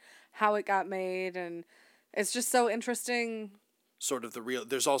movie and how it got made, and it's just so interesting. Sort of the real.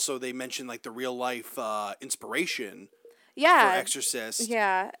 There's also, they mention like the real life inspiration. Yeah. For Exorcist.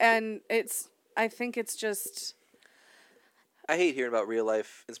 Yeah, and I think it's just. I hate hearing about real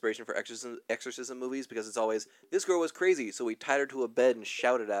life inspiration for exorcism movies because it's always, this girl was crazy, so we tied her to a bed and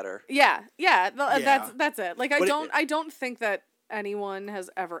shouted at her. Yeah. Yeah. That's it. Like I don't think that anyone has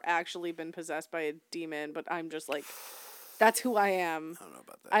ever actually been possessed by a demon, but I'm just like, that's who I am. I don't know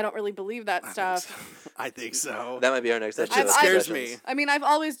about that. I don't really believe that stuff. I think so. That might be our next That episode. just scares me. I mean, I've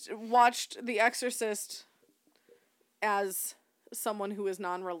always watched The Exorcist as someone who is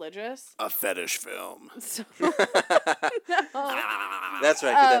non-religious. A fetish film. So, That's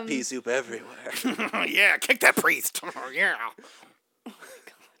right, get that pea soup everywhere. Yeah, kick that priest. Yeah.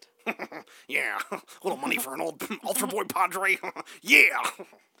 Yeah. A little money for an old altar boy padre. Yeah.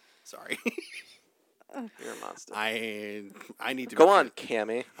 Sorry. You're a monster. I need to Go on,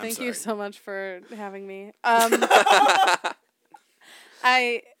 Cammy. Thank sorry. you so much for having me.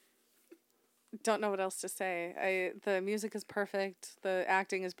 I don't know what else to say. The music is perfect. The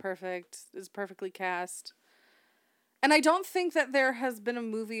acting is perfect. Is perfectly cast. And I don't think that there has been a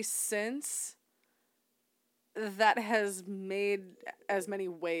movie since that has made as many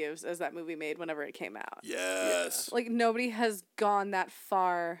waves as that movie made whenever it came out. Yes. Like, nobody has gone that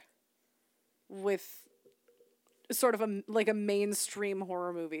far with sort of a mainstream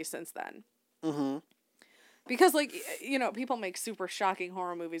horror movie since then. Mm-hmm. Because, like, you know, people make super shocking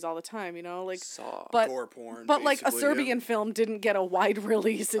horror movies all the time, you know? Like, Saw. but, Gore porn, but like, a basically, Serbian film didn't get a wide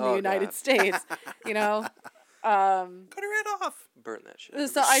release in the Oh, United God. States, you know? Cut her head off. Burn that shit.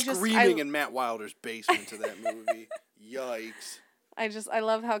 So Screaming in Matt Wilder's basement to that movie. Yikes. I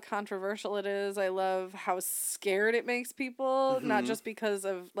love how controversial it is. I love how scared it makes people, not just because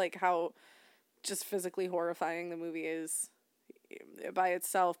of, like, how just physically horrifying the movie is by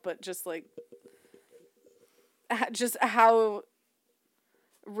itself, but just, like, just how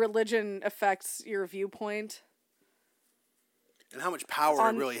religion affects your viewpoint. And how much power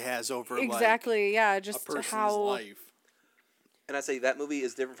it really has over Exactly, yeah, a just person's how life. And I say that movie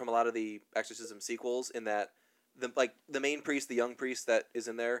is different from a lot of the exorcism sequels in that the main priest, the young priest that is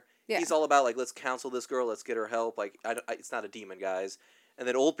in there, Yeah. he's all about, like, let's counsel this girl, let's get her help. Like, it's not a demon, guys. And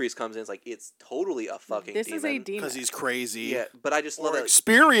then old priest comes in, it's like, it's totally a fucking this demon. is a demon. Because he's crazy. Yeah, but I just love Or that.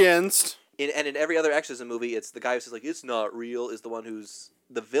 experienced. In every other exorcism movie, it's the guy who says, like, it's not real, is the one who's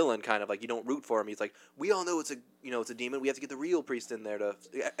the villain, kind of. Like, you don't root for him. He's like, we all know it's a demon. We have to get the real priest in there to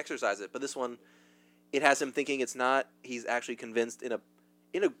exorcise it. But this one, it has him thinking it's not. He's actually convinced in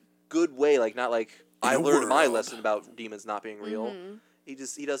a good way, like, not like, I learned my lesson about demons not being real. Mm-hmm.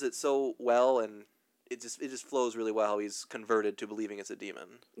 He does it so well, and it just flows really well how he's converted to believing it's a demon.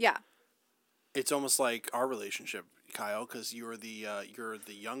 Yeah. It's almost like our relationship, Kyle, because you're the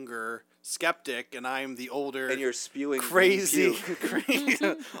younger skeptic, and I'm the older. And you're spewing crazy, puke. crazy.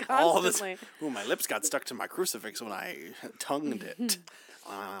 All this. Constantly. Ooh, my lips got stuck to my crucifix when I tongued it.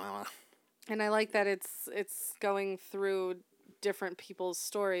 And I like that it's going through different people's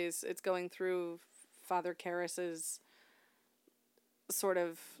stories. It's going through Father Karras's sort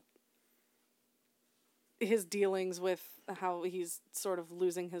of his dealings with how he's sort of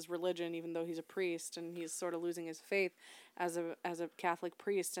losing his religion, even though he's a priest, and he's sort of losing his faith as a Catholic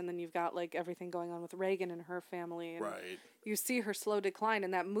priest. And then you've got, like, everything going on with Reagan and her family, and Right. you see her slow decline.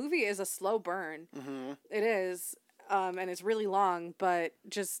 And that movie is a slow burn. Mm-hmm. It is, and it's really long, but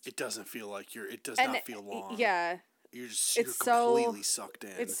just It doesn't feel like It does and not feel long. yeah, You're it's so- completely sucked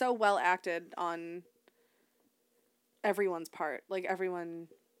in. it's so well acted on everyone's part. Like, everyone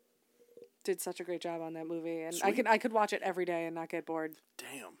did such a great job on that movie, and Sweet. I could watch it every day and not get bored.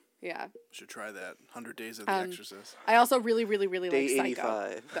 Damn. Yeah. Should try that. 100 Days of the Exorcist. I also really, really, really Day like Psycho.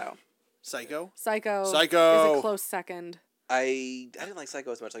 85. Though Psycho. Psycho is a close second. I didn't like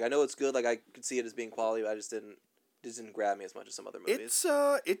Psycho as much. Like, I know it's good. Like, I could see it as being quality, but I just didn't grab me as much as some other movies.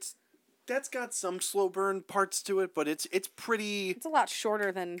 It's that's got some slow burn parts to it, but it's pretty. It's a lot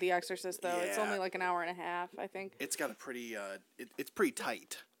shorter than The Exorcist, though. It's Yeah. only like an hour and a half, I think. It's got a pretty. It's pretty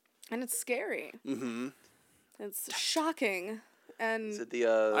tight. And it's scary. Mm-hmm. It's shocking. And Is it the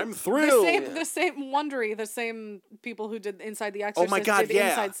I'm thrilled. the same Wondery, the same people who did Inside the Exorcist God, did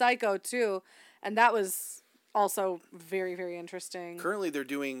yeah. Inside Psycho too, and that was Also very, very interesting. Currently, they're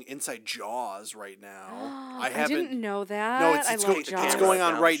doing Inside Jaws right now. I haven't. didn't know that. No, I it's love it's Jaws. going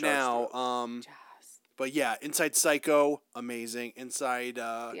on Down the right shark's now. throat. Jaws. But yeah, Inside Psycho, amazing. Inside.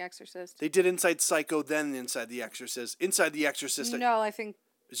 The Exorcist. They did Inside Psycho, then Inside the Exorcist. Inside the Exorcist No, I think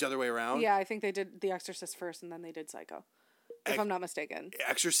is the other way around. yeah, I think they did The Exorcist first, and then they did Psycho. If I'm not mistaken,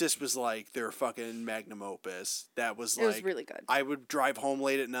 Exorcist was like their fucking magnum opus. That was it like was really good. I would drive home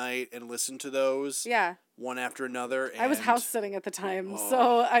late at night and listen to those Yeah, one after another. And I was house sitting at the time,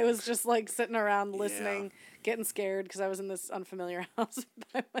 so I was just like sitting around listening, getting scared because I was in this unfamiliar house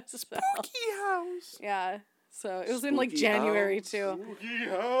by myself. Spooky house. Yeah, so it was in like Spooky January house. too. Spooky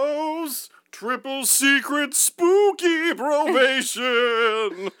house. Triple secret spooky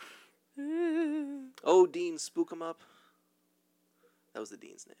probation. Oh, Dean, spook him up. That was the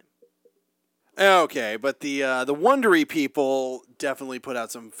Dean's name. Okay, but the Wondery people definitely put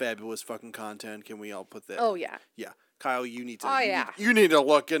out some fabulous fucking content. Can we all put that? Oh yeah, Yeah, Kyle, you need to. Oh, you yeah. Need, you need to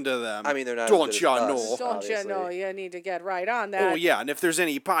look into them. I mean, they're not. Don't as good ya as know? us, don't obviously. you know you need to get right on that? Oh yeah, and if there's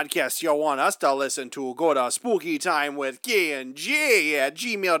any podcasts you want us to listen to, go to Spooky Time with K&J at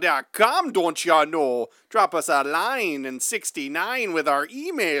gmail.com. Don't ya know? Drop us a line in 69 with our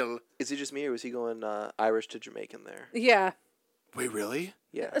email. Is it just me, or was he going Irish to Jamaican there? Yeah, Wait, really?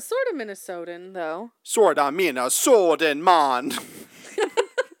 Yeah. a sort of Minnesotan though. Sword on me and a sword in man. That's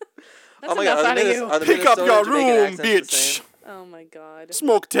Oh my enough God! out of you. Are the Pick up Minnesota your and Jamaican room, accents the bitch. same? Oh my god.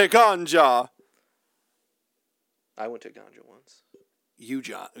 Smoke te ganja. I went to Ganja once. You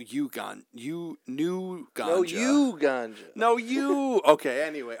knew ganja. No, you Ganja. No, you. Okay.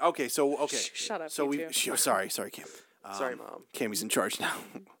 Anyway. Okay. So okay. Shut up, So you we. two. Sorry, Cam. Sorry, Mom. Cammy's in charge now.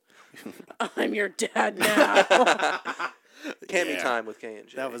 I'm your dad now. Cammy Yeah. time with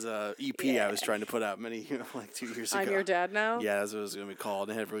K&J. That was a EP I was trying to put out like 2 years ago. I'm your dad now. Yeah, that's what it was going to be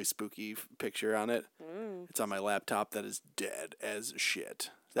called. It had a really spooky picture on it. Mm. It's on my laptop that is dead as shit.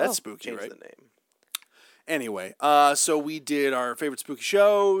 That's spooky, Change right? the name. Anyway, so we did our favorite spooky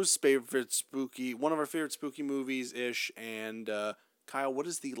shows, one of our favorite spooky movies ish, and Kyle, what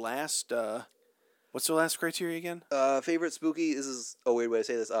is the last? What's the last criteria again? Favorite spooky. This is a weird way to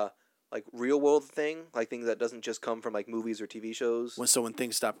say this. Like real world thing, like things that doesn't just come from like movies or TV shows. When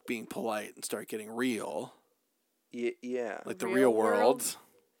things stop being polite and start getting real, Yeah. like the Real real world?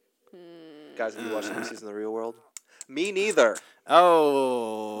 world. Guys, have you watched any season of the Real World? Me neither.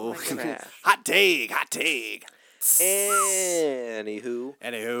 Oh, my goodness. hot take. Anywho.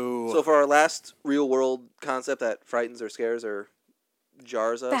 Anywho, So for our last real world concept that frightens or scares or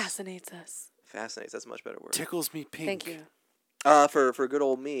jars us. Fascinates us. Fascinates. That's a much better word. tickles me pink. Thank you. For good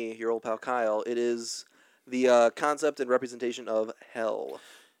old me, your old pal Kyle, it is the concept and representation of hell.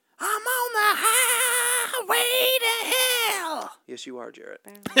 I'm on the highway to hell. Yes, you are, Jarrett.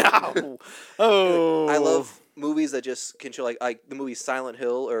 Oh, I love movies that just can show like the movie Silent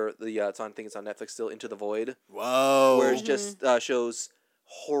Hill or the I think it's on Netflix still, Into the Void, Whoa. where it just shows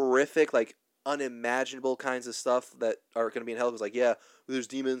horrific, like unimaginable kinds of stuff that are going to be in hell. It was like, yeah, there's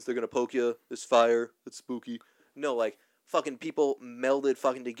demons, they're going to poke you, there's fire, it's spooky. No, like fucking people melded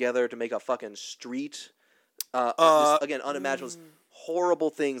fucking together to make a fucking street. Just, again, unimaginable, horrible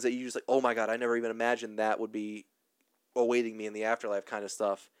things that you just like, oh my god, I never even imagined that would be awaiting me in the afterlife kind of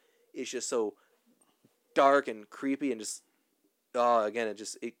stuff. It's just so dark and creepy and just, again,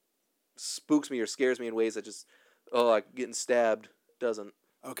 it spooks me or scares me in ways that just, like getting stabbed doesn't.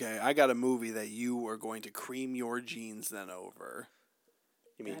 Okay, I got a movie that you are going to cream your jeans then over.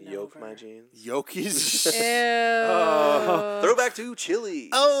 You mean Bend yoke over. my jeans? Yoki's. Ew. Throwback to Chili's.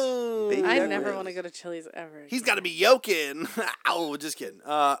 Oh. Baby I back never ribs. want to go to Chili's ever. He's got to be yoking. Oh, just kidding.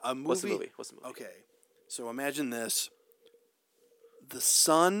 A movie. What's the movie? Okay, so imagine this: the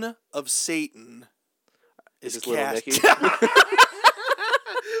son of Satan Is is this Little cast. Nicky?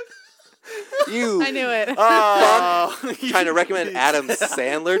 You I knew it. Oh, trying to recommend Adam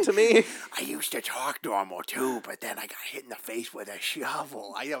Sandler to me? I used to talk normal too, but then I got hit in the face with a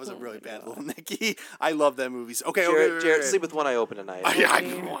shovel. That was a really bad Little Nicky. I love that movie. Okay, Jared, sleep with one eye open tonight.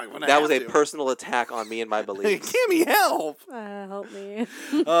 That That was a personal attack on me and my beliefs. Kimmy, help! Help me.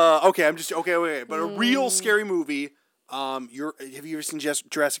 Okay, I'm just okay. Wait, but a real scary movie. Have you ever seen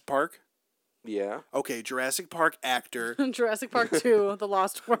Jurassic Park? Yeah. Okay, Jurassic Park actor. Jurassic Park 2, The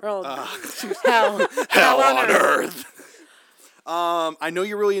Lost World. Hell Hell on Earth. I know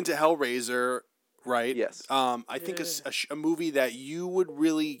you're really into Hellraiser, right? Yes. I think a movie that you would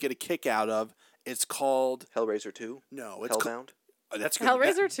really get a kick out of. It's called Hellraiser 2? no. It's Hellbound? that's good.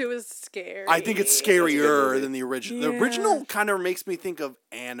 Hellraiser 2 is scary. I think it's That's a good scarier movie. than the original. Yeah. The original kind of makes me think of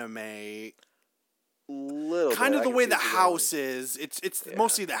anime. little kind bit. of I the can way see the what you're house going. is. It's Yeah.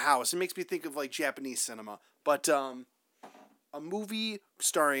 mostly the house. It makes me think of like Japanese cinema. But a movie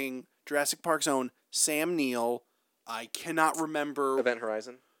starring Jurassic Park's own Sam Neill. I cannot remember. Event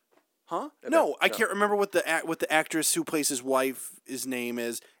Horizon. Huh? Event- No, I no. can't remember what the actress who plays his wife's name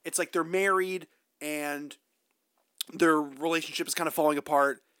is. It's like they're married and their relationship is kind of falling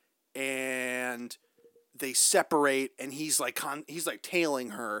apart, and they separate. And he's like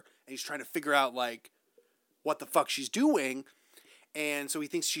tailing her, and he's trying to figure out like what the fuck she's doing, and so he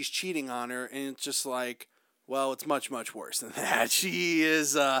thinks she's cheating on her, and it's just like, well, it's much, much worse than that. She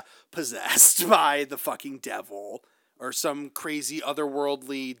is possessed by the fucking devil or some crazy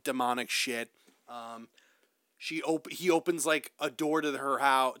otherworldly demonic shit. He opens like a door to her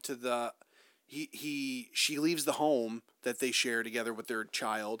house to the she leaves the home that they share together with their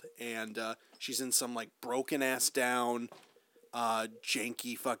child, and she's in some like broken ass down,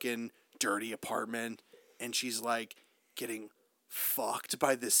 janky fucking dirty apartment, and she's like getting fucked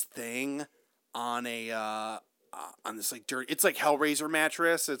by this thing on a on this like dirt. It's like Hellraiser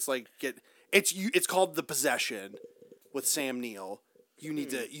mattress. It's like it's called The Possession with Sam Neill. You need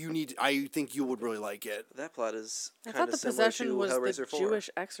to. I think you would really like it. That plot is I kind thought of the similar possession to was Hellraiser the 4. Jewish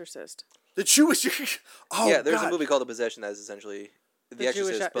exorcist. The Jewish. Oh Yeah, there's God. a movie called The Possession that is essentially The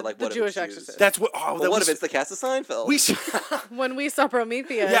Exorcist, Jewish- but like the what Jewish if it's Exorcist. That's what. Oh, But that what was, if it's the cast of Seinfeld? we? When we saw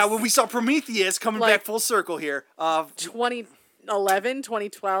Prometheus. Yeah, when we saw Prometheus coming Like- back full circle here. 2011,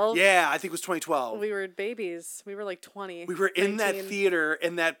 2012. Yeah, I think it was 2012. We were babies. We were like 20. We were in that 19. theater,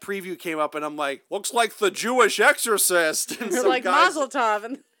 and that preview came up, and I'm like, looks like the Jewish Exorcist. And We were some like guys- Mazel Tov.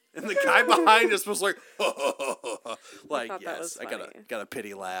 And And the guy behind us was like, like, thought that yes, was I funny. got a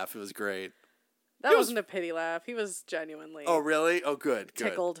pity laugh. It was great. that wasn't a pity laugh. He was genuinely Oh, really? Oh, good, good.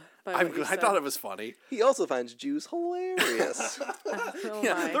 tickled by I'm what good. you I said. thought it was funny. He also finds Jews hilarious. Oh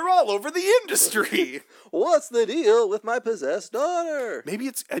Yeah, my. they're all over the industry. What's the deal with my possessed daughter? maybe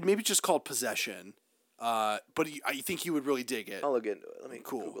it's just called Possession. But I think you would really dig it. I'll look into it. Let me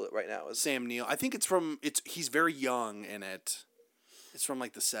Cool. Google it right now. Sam Neill. I think he's very young in it. It's from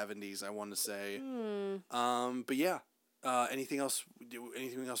like the 70s, I want to say. But yeah. Anything else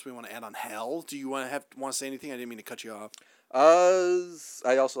we want to add on Hell? Do you want to say anything? I didn't mean to cut you off.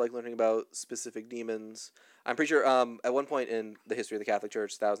 I also like learning about specific demons. I'm pretty sure at one point in the history of the Catholic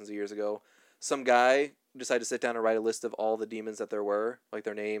Church, thousands of years ago, some guy decided to sit down and write a list of all the demons that there were, like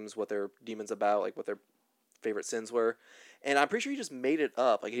their names, what their demons about, like what their favorite sins were. And I'm pretty sure he just made it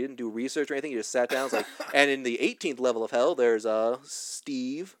up. Like he didn't do research or anything. He just sat down. And was like, and in the 18th level of hell, there's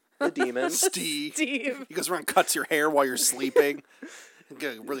Steve, the demon. Steve. Steve. He goes around and cuts your hair while you're sleeping.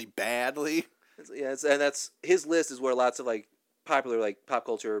 Really badly. And that's his list is where lots of like popular like pop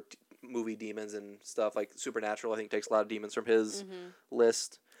culture movie demons and stuff like Supernatural. I think takes a lot of demons from his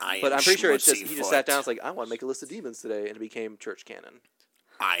list. But I'm pretty sure it's just he just sat down. It's like I want to make a list of demons today, and it became church canon.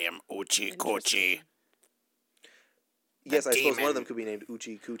 I am Uchi Kochi, Yes, I suppose one demon. of them could be named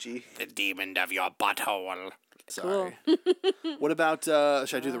Uchi Kuchi. the demon of your butthole. Cool. Sorry. What about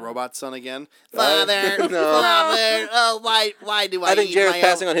should I do the robot son again? No. Father, oh why do I think Jared's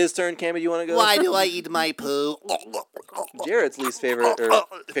passing on his turn. Cammy, do you want to go? Why do I eat my poo? Jared's least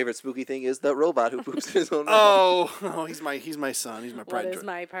favorite spooky thing is the robot who poops in his own mouth. Oh, he's my son. He's my pride. What and is joy.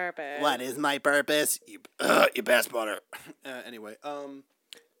 my purpose? What is my purpose? You best butter. Anyway,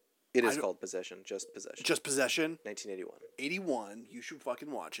 It I is don't- called Possession, just Possession. just Possession. 1981. 81. You should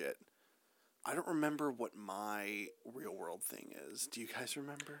fucking watch it. I don't remember what my real world thing is. Do you guys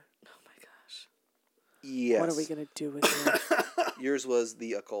remember? Oh my gosh. Yes. What are we gonna do with it? Yours was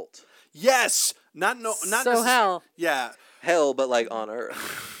the occult. Yes. Not so necess- hell, Yeah. Hell, but like on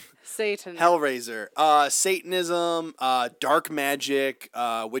Earth. Satan. Hellraiser. Satanism, dark magic,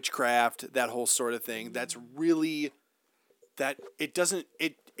 witchcraft, that whole sort of thing. That's really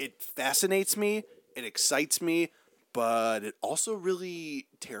it fascinates me, it excites me, but it also really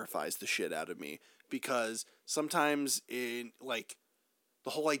terrifies the shit out of me because sometimes in like the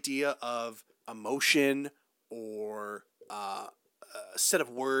whole idea of emotion or a set of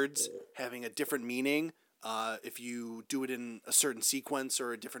words having a different meaning, if you do it in a certain sequence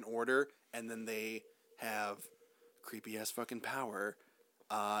or a different order, and then they have creepy ass fucking power,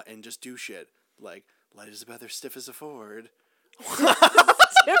 and just do shit like light as a feather, stiff as a Ford.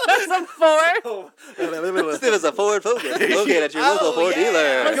 It was a 4. Stiff as a Ford Focus. Located at your local Ford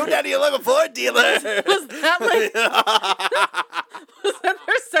dealer. Go down to your local Ford dealer. Was that like? Was that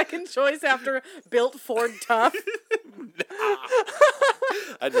their second choice after built Ford Tough?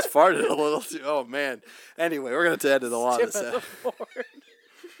 I just farted a little too. Oh man. Anyway, we're gonna end it a lot of Stiff this. as a Ford.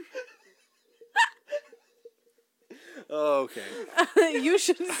 Okay. You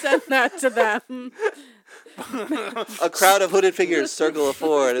should send that to them. A crowd of hooded figures circle a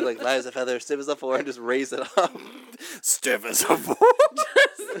Ford and like light as a feather, stiff as a Ford, and just raise it up. Stiff as a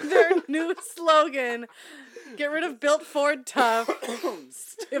board. Their new slogan. Get rid of built Ford tough.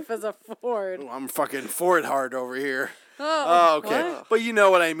 Stiff as a Ford. I'm fucking Ford hard over here. Oh, Okay. what? But you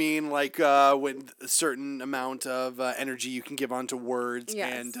know what I mean, like when a certain amount of energy you can give onto words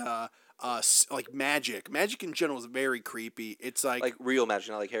Yes. and like magic. Magic in general is very creepy. It's Like real magic,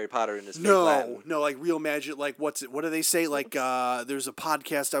 not like Harry Potter in his fake no, Latin. no, like real magic. Like what do they say? Like there's a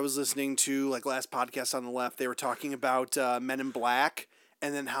podcast I was listening to, like last podcast on the left. They were talking about Men in Black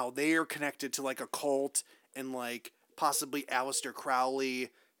and then how they are connected to like a cult and like possibly Aleister Crowley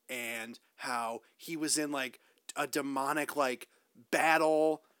and how he was in like a demonic like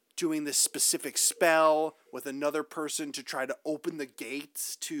battle doing this specific spell with another person to try to open the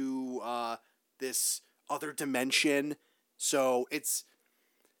gates to this other dimension. So it's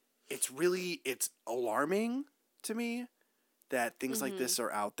alarming to me that things like this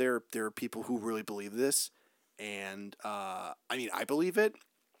are out there. There are people who really believe this, and I mean I believe it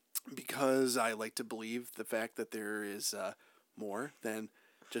because I like to believe the fact that there is more than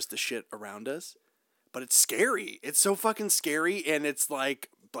just the shit around us. But it's scary. It's so fucking scary, and it's like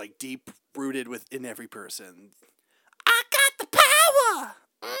deep rooted within every person. I got the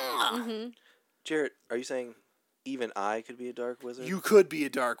power. Jarrett, are you saying even I could be a dark wizard? You could be a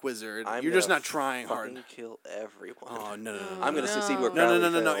dark wizard. I'm You're just gonna not trying hard. fucking kill everyone. Oh no. I'm gonna succeed where No. Crowley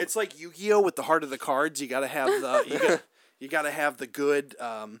No. failed. It's like Yu-Gi-Oh with the heart of the cards. You gotta have the you gotta have the good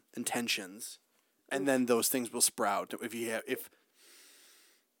intentions, and then those things will sprout. If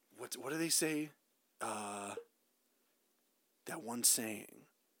what do they say? That one saying,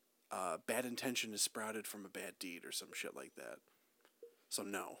 bad intention is sprouted from a bad deed or some shit like that. So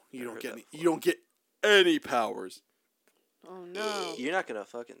no, you don't get any powers. Oh no. You're not gonna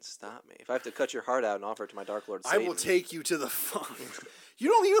fucking stop me. If I have to cut your heart out and offer it to my Dark Lord I Satan, will take you to the fun. You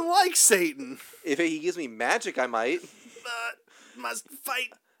don't even like Satan. if he gives me magic, I might. Must fight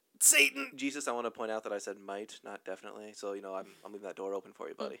Satan. Jesus, I want to point out that I said might, not definitely. So I'm leaving that door open for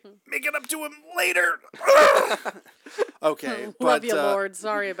you, buddy. Make it up to him later. Okay, but Love you, Lord.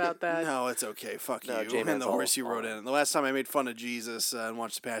 Sorry about that. no, it's okay. Fuck No, you J-Man's and the all horse you rode fine. in. The last time I made fun of Jesus and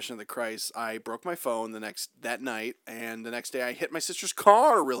watched The Passion of the Christ, I broke my phone that night, and the next day I hit my sister's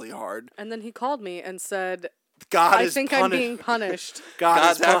car really hard. And then he called me and said, God I is think I'm punish- being punished.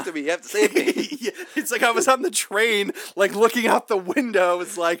 God is God's after me. You have to save me. Yeah, it's like I was on the train, like looking out the window.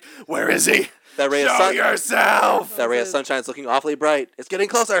 It's like, where is he? That ray of Show sun- yourself. That ray of sunshine is looking awfully bright. It's getting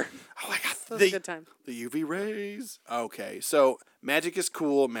closer. Oh my God, That was a good time. The UV rays. Okay, so magic is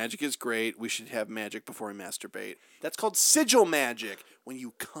cool. Magic is great. We should have magic before we masturbate. That's called sigil magic. When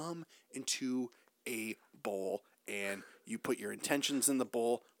you come into a bowl and you put your intentions in the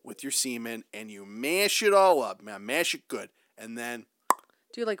bowl with your semen and you mash it all up. Man, mash it good. And then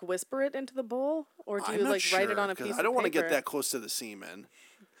Do you like whisper it into the bowl? Or do I'm you not like write it sure, on a 'cause piece of I don't want to paper? get that close to the semen.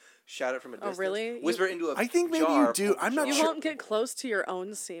 Shout it from a distance. really? Whisper it into a I think maybe jar, you do. pull I'm the not You jar. sure. won't get close to your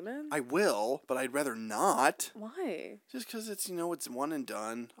own semen? I will, but I'd rather not. Why? Just because it's it's one and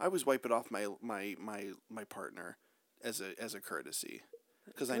done. I always wipe it off my partner as a courtesy,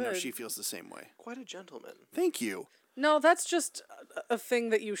 because I know Good. she feels the same way. Quite a gentleman. Thank you. No, that's just a thing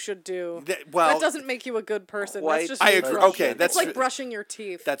that you should do. Well, That doesn't make you a good person. Quite That's just I you agree. brush- Okay, it's that's like true. brushing your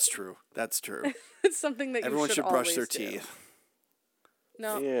teeth. That's true. That's true. It's something that Everyone you should brush their always do. teeth.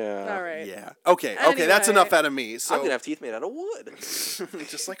 No. Yeah. All right. Yeah. Okay. Okay. That's Anyway. enough out of me. So I'm gonna have teeth made out of wood.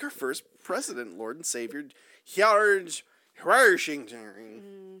 just like our first president, Lord and Savior, George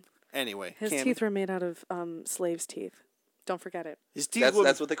Washington. Anyway, His Cam, teeth were made out of slaves' teeth. Don't forget it. His teeth.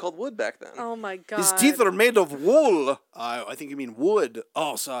 That's what they called wood back then. Oh my god. His teeth are made of wool. I think you mean wood.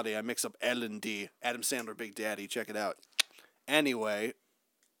 Oh, sorry, I mix up L and D. Adam Sandler, Big Daddy. Check it out. Anyway,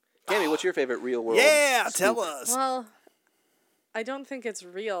 Cammy, what's your favorite real world? yeah, spook? tell us. Well, I don't think it's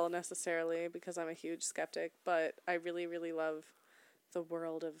real necessarily because I'm a huge skeptic, but I really, really love the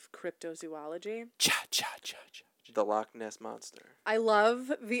world of cryptozoology. Cha cha cha cha. The Loch Ness Monster. I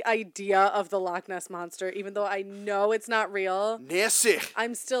love the idea of the Loch Ness Monster, even though I know it's not real. Nessie.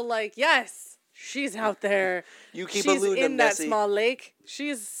 I'm still like, yes, she's out there. You keep She's alluding to in that Nessie. small lake.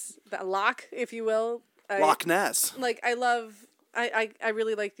 She's that loch, if you will. Loch Ness. Like, I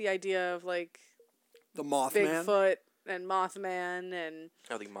really like the idea of, like, The Mothman. Bigfoot and Mothman and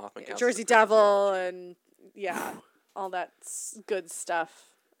I think Mothman counts Jersey as a Devil cryptozoology. and, yeah, all that good stuff.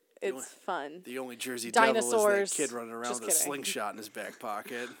 It's fun. The only Jersey Devil Dinosaurs. is that kid running around Just with a kidding. slingshot in his back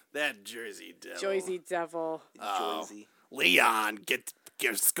pocket. That Jersey Devil. Jersey Devil. Oh. Jersey. Leon, get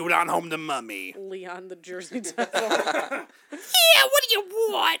scoot on home to Mummy. Leon the Jersey Devil. Yeah, what do you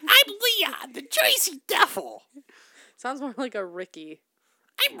want? I'm Leon, the Jersey Devil. Sounds more like a Ricky.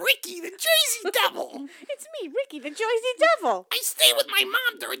 I'm Ricky, the Jersey Devil. It's me, Ricky the Jersey Devil. I stay with my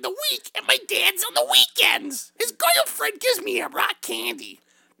mom during the week, and my dad's on the weekends. His girlfriend gives me a rock candy.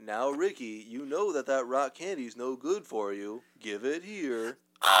 Now, Ricky, you know that rock candy's no good for you. Give it here.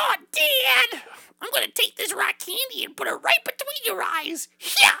 Oh, Dad! I'm gonna take this rock candy and put it right between your eyes.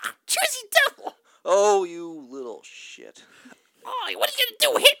 Yeah, Jersey Devil. Oh, you little shit. Oh, what are you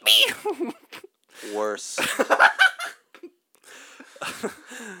gonna do? Hit me? Worse. That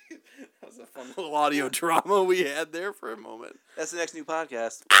was a fun little audio drama we had there for a moment. That's the next new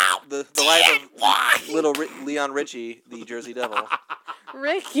podcast. Ow, The Dad, life of why? little Leon Richie, the Jersey Devil.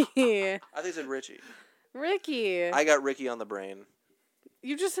 Ricky. I think it said Richie. Ricky. I got Ricky on the brain.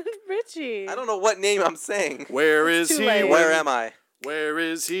 You just said Richie. I don't know what name I'm saying. Where is too he? late. Where am I? Where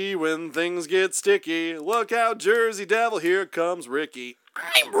is he when things get sticky? Look out, Jersey Devil, here comes Ricky.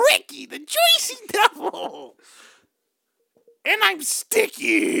 I'm Ricky, the Jersey Devil. And I'm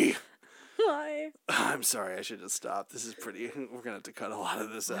sticky. Why? I'm sorry, I should have stopped. This is pretty. We're going to have to cut a lot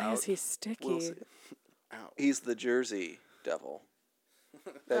of this Why out. is he sticky? We'll see. Ow. He's the Jersey Devil.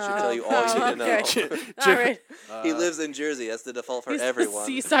 That should tell you all you need to know. Okay. All right. He lives in Jersey. That's the default for He's everyone.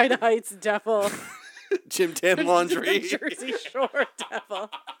 the Seaside Heights Devil. Jim Tam Laundry. The Jersey Shore Devil.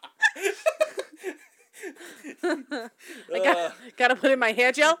 I gotta put in my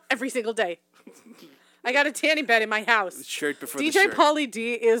hair gel every single day. I got a tanning bed in my house. Shirt before the DJ shirt. Pauly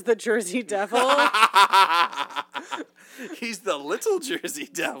D is the Jersey Devil. He's the little Jersey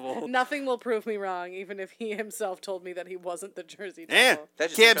Devil. Nothing will prove me wrong, even if he himself told me that he wasn't the Jersey Eh. Devil.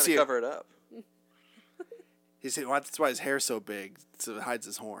 That's just Cabs trying to you. cover it up. That's why his hair's so big, so it hides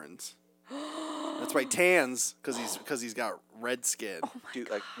his horns. That's why he tans, because he's got red skin. Dude,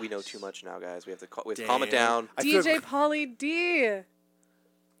 like we know too much now, guys. We have to calm it Damn. down. I feel DJ Pauly D.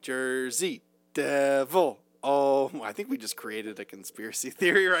 Jersey Devil. Oh, I think we just created a conspiracy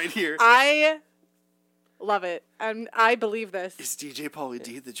theory right here. I love it. And I believe this. Is DJ Pauly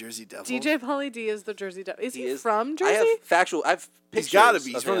D the Jersey Devil? DJ Pauly D is the Jersey Devil. Is he is from Jersey? I have factual. I've He's pictures. gotta be.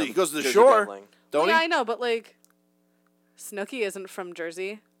 of He's from the- him he goes to the Jersey shore. Deviling. Don't yeah, he? I know, but like, Snooki isn't from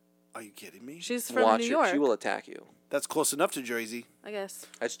Jersey. Are you kidding me? She's from Watch New it. York. She will attack you. That's close enough to Jersey. I guess.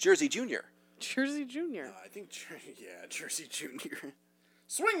 That's Jersey Junior. Jersey Junior. I think, Jersey Junior.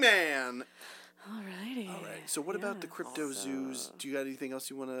 Swingman. Alrighty. All right. So what about the crypto zoos? Do you got anything else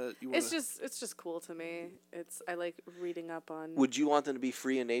you wanna? It's just cool to me. I like reading up on. Would you want them to be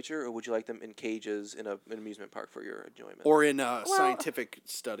free in nature, or would you like them in cages in an amusement park for your enjoyment? or in a scientific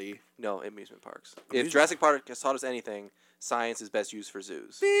study. No, amusement parks. Amusement If Jurassic Park has taught us anything, science is best used for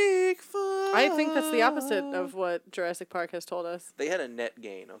zoos. Bigfoot. I think that's the opposite of what Jurassic Park has told us. They had a net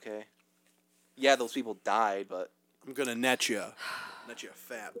gain, okay? Yeah, those people died, but I'm gonna net you a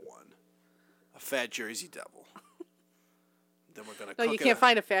fat one, a fat Jersey Devil. Then we're gonna. No, cook you it can't up.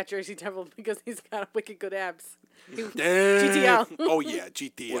 find a fat Jersey Devil because he's got wicked good abs. Damn. GTL. Oh yeah,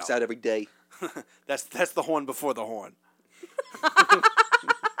 GTL. works out every day. That's the horn before the horn.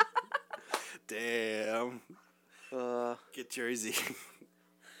 Damn. Get Jersey.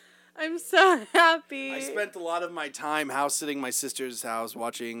 I'm so happy. I spent a lot of my time house sitting my sister's house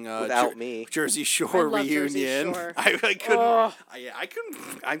watching Without me. Jersey Shore love Jersey reunion. Shore. I couldn't. Oh. I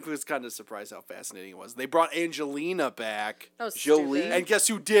couldn't. I was kind of surprised how fascinating it was. They brought Angelina back, That was Jolie. stupid. and guess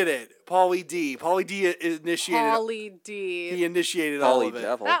who did it? Pauly D. Pauly D initiated. Pauly D. He initiated all Holly of it.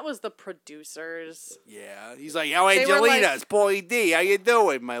 Devil. That was the producers. Yeah, he's like, "Yo, They were Angelina, like- it's Pauly D. How you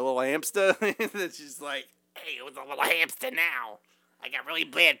doing, my little hamster?" And she's like, "Hey, who's a little hamster now? I got really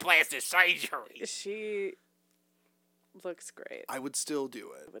bad plastic surgery." She looks great. I would still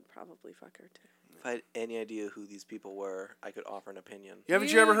do it. I would probably fuck her too. If I had any idea who these people were, I could offer an opinion. Haven't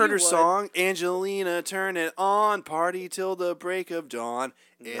you Yeah, ever heard you her would. song? Angelina, turn it on, party till the break of dawn.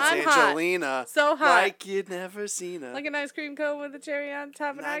 It's I'm hot. Angelina, So hot. like you'd never seen her. Like an ice cream cone with a cherry on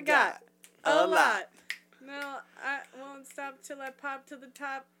top, and I I got got a lot. No, I won't stop till I pop to the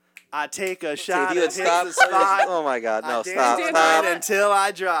top. I take a See, shot if you and had hit stopped, the spot. oh my God, I no, dance stop, the stop. night until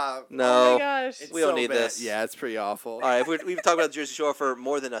I drop. Oh No. my gosh. We don't need bad. this. Yeah, it's pretty awful. All right, we've talked about the Jersey Shore for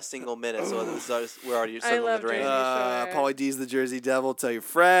more than a single minute, so we're already circling love the drain. Jersey. Shore. Pauly D's the Jersey Devil. Tell your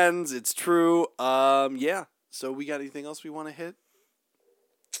friends. It's true. Yeah. So we got anything else we want to hit?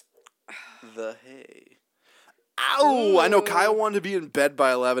 The hay. Ow! I know Ooh. Kyle wanted to be in bed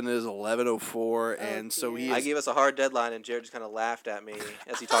by 11. It is 11:04, and so he dear. is. I gave us a hard deadline, and Jared just kind of laughed at me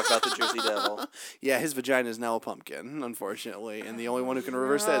as he talked about the Jersey Devil. Yeah, his vagina is now a pumpkin, unfortunately, and the only one who can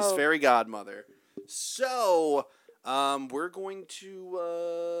reverse that is No. Fairy Godmother. So, we're going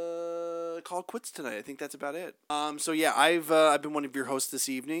to call quits tonight. I think that's about it. So yeah, I've been one of your hosts this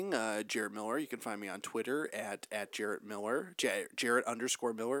evening, Jarrett Miller. You can find me on Twitter at Jarrett Miller,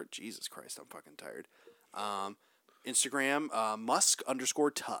 Jarrett_Miller. Jesus Christ, I'm fucking tired. Instagram,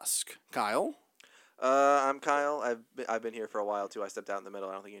 Musk_Tusk. Kyle? I'm Kyle. I've been here for a while too. I stepped out in the middle.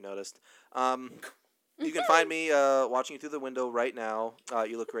 I don't think you noticed. You can find me watching you through the window right now.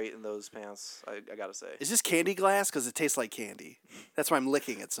 You look great in those pants. I gotta say. Is this candy glass? Because it tastes like candy. That's why I'm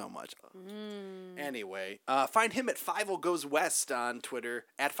licking it so much. Anyway, find him at 50 Goes West on Twitter,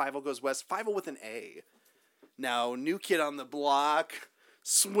 at 50 Goes West, 50 with an A. Now, new kid on the block,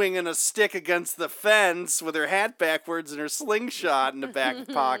 swinging a stick against the fence with her hat backwards and her slingshot in the back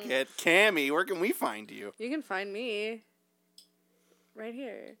pocket. Cammy, where can we find you? You can find me right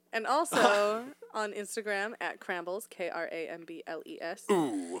here. And also on Instagram at Crambles, Krambles.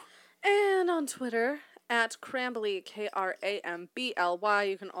 Ooh. And on Twitter at Crambly, Krambly.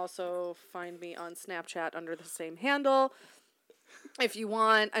 You can also find me on Snapchat under the same handle. If you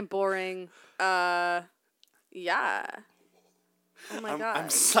want, I'm boring. Yeah. Oh my god. I'm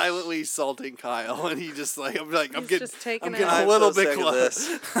silently salting Kyle, and he just like I'm He's getting just taking I'm it. getting a I'm little so bit sick of close.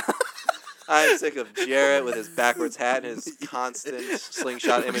 this. I'm sick of Jarrett with his backwards hat and his constant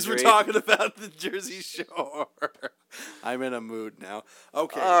slingshot Because imagery. we're talking about the Jersey Shore. I'm in a mood now.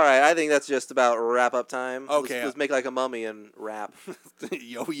 Okay. All right, I think that's just about wrap up time. Okay. Let's make like a mummy and rap.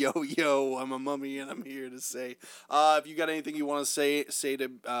 Yo, I'm a mummy and I'm here to say. If you got anything you want to say to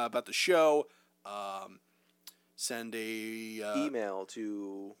about the show, send a Email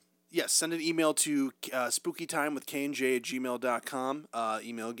to yes, send an email to spookytimewithknj@gmail.com.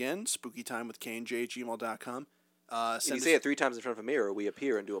 Email again, spookytimewithknj@gmail.com. If you say it 3 times in front of a mirror, we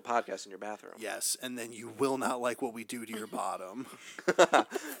appear and do a podcast in your bathroom. Yes, and then you will not like what we do to your bottom.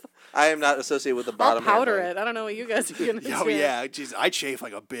 I am not associated with the I'll bottom. powder handle. it. I don't know what you guys are gonna do. Oh yeah, jeez, I chafe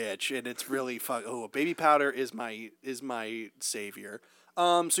like a bitch, and it's really fuck. Oh, baby powder is my savior.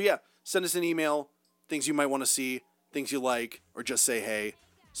 So yeah, send us an email. Things you might want to see, things you like, or just say hey.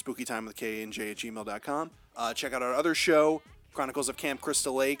 SpookyTimeWithKnJ@gmail.com. Check out our other show, Chronicles of Camp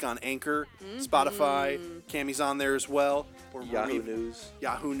Crystal Lake, on Anchor, Spotify. Cammy's on there as well. Yahoo News.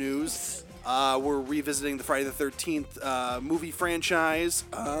 Yahoo News. We're revisiting the Friday the 13th movie franchise.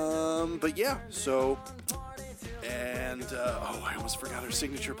 But yeah, so. And, I almost forgot our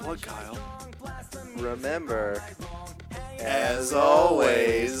signature plug, Kyle. Remember, As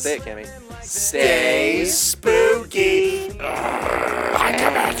always, say it, Cammy. stay spooky. I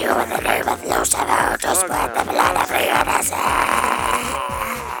command you in the name of Lucifer to spread the blood of the innocent.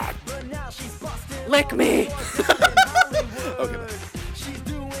 Lick me. Okay, bye. She's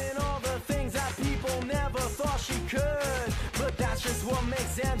doing all the things that people never thought she could. But that's just what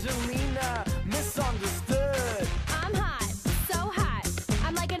makes Angelina misunderstood. I'm hot, so hot.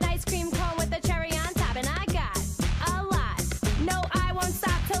 I'm like an ice cream cone with a cherry on top, and I got a lot. No, I won't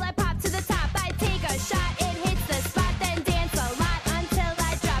stop till I pop to the top. I take a shot, it hits the spot, then dance a lot until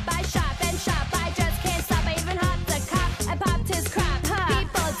I drop. I shop and shop, I just can't stop. I even hopped the cop, I popped his crop.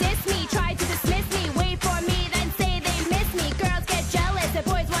 People diss me, try to dismiss me, wait for me, then say they miss me. Girls get jealous, the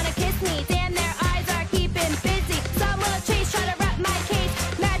boys wanna kiss me.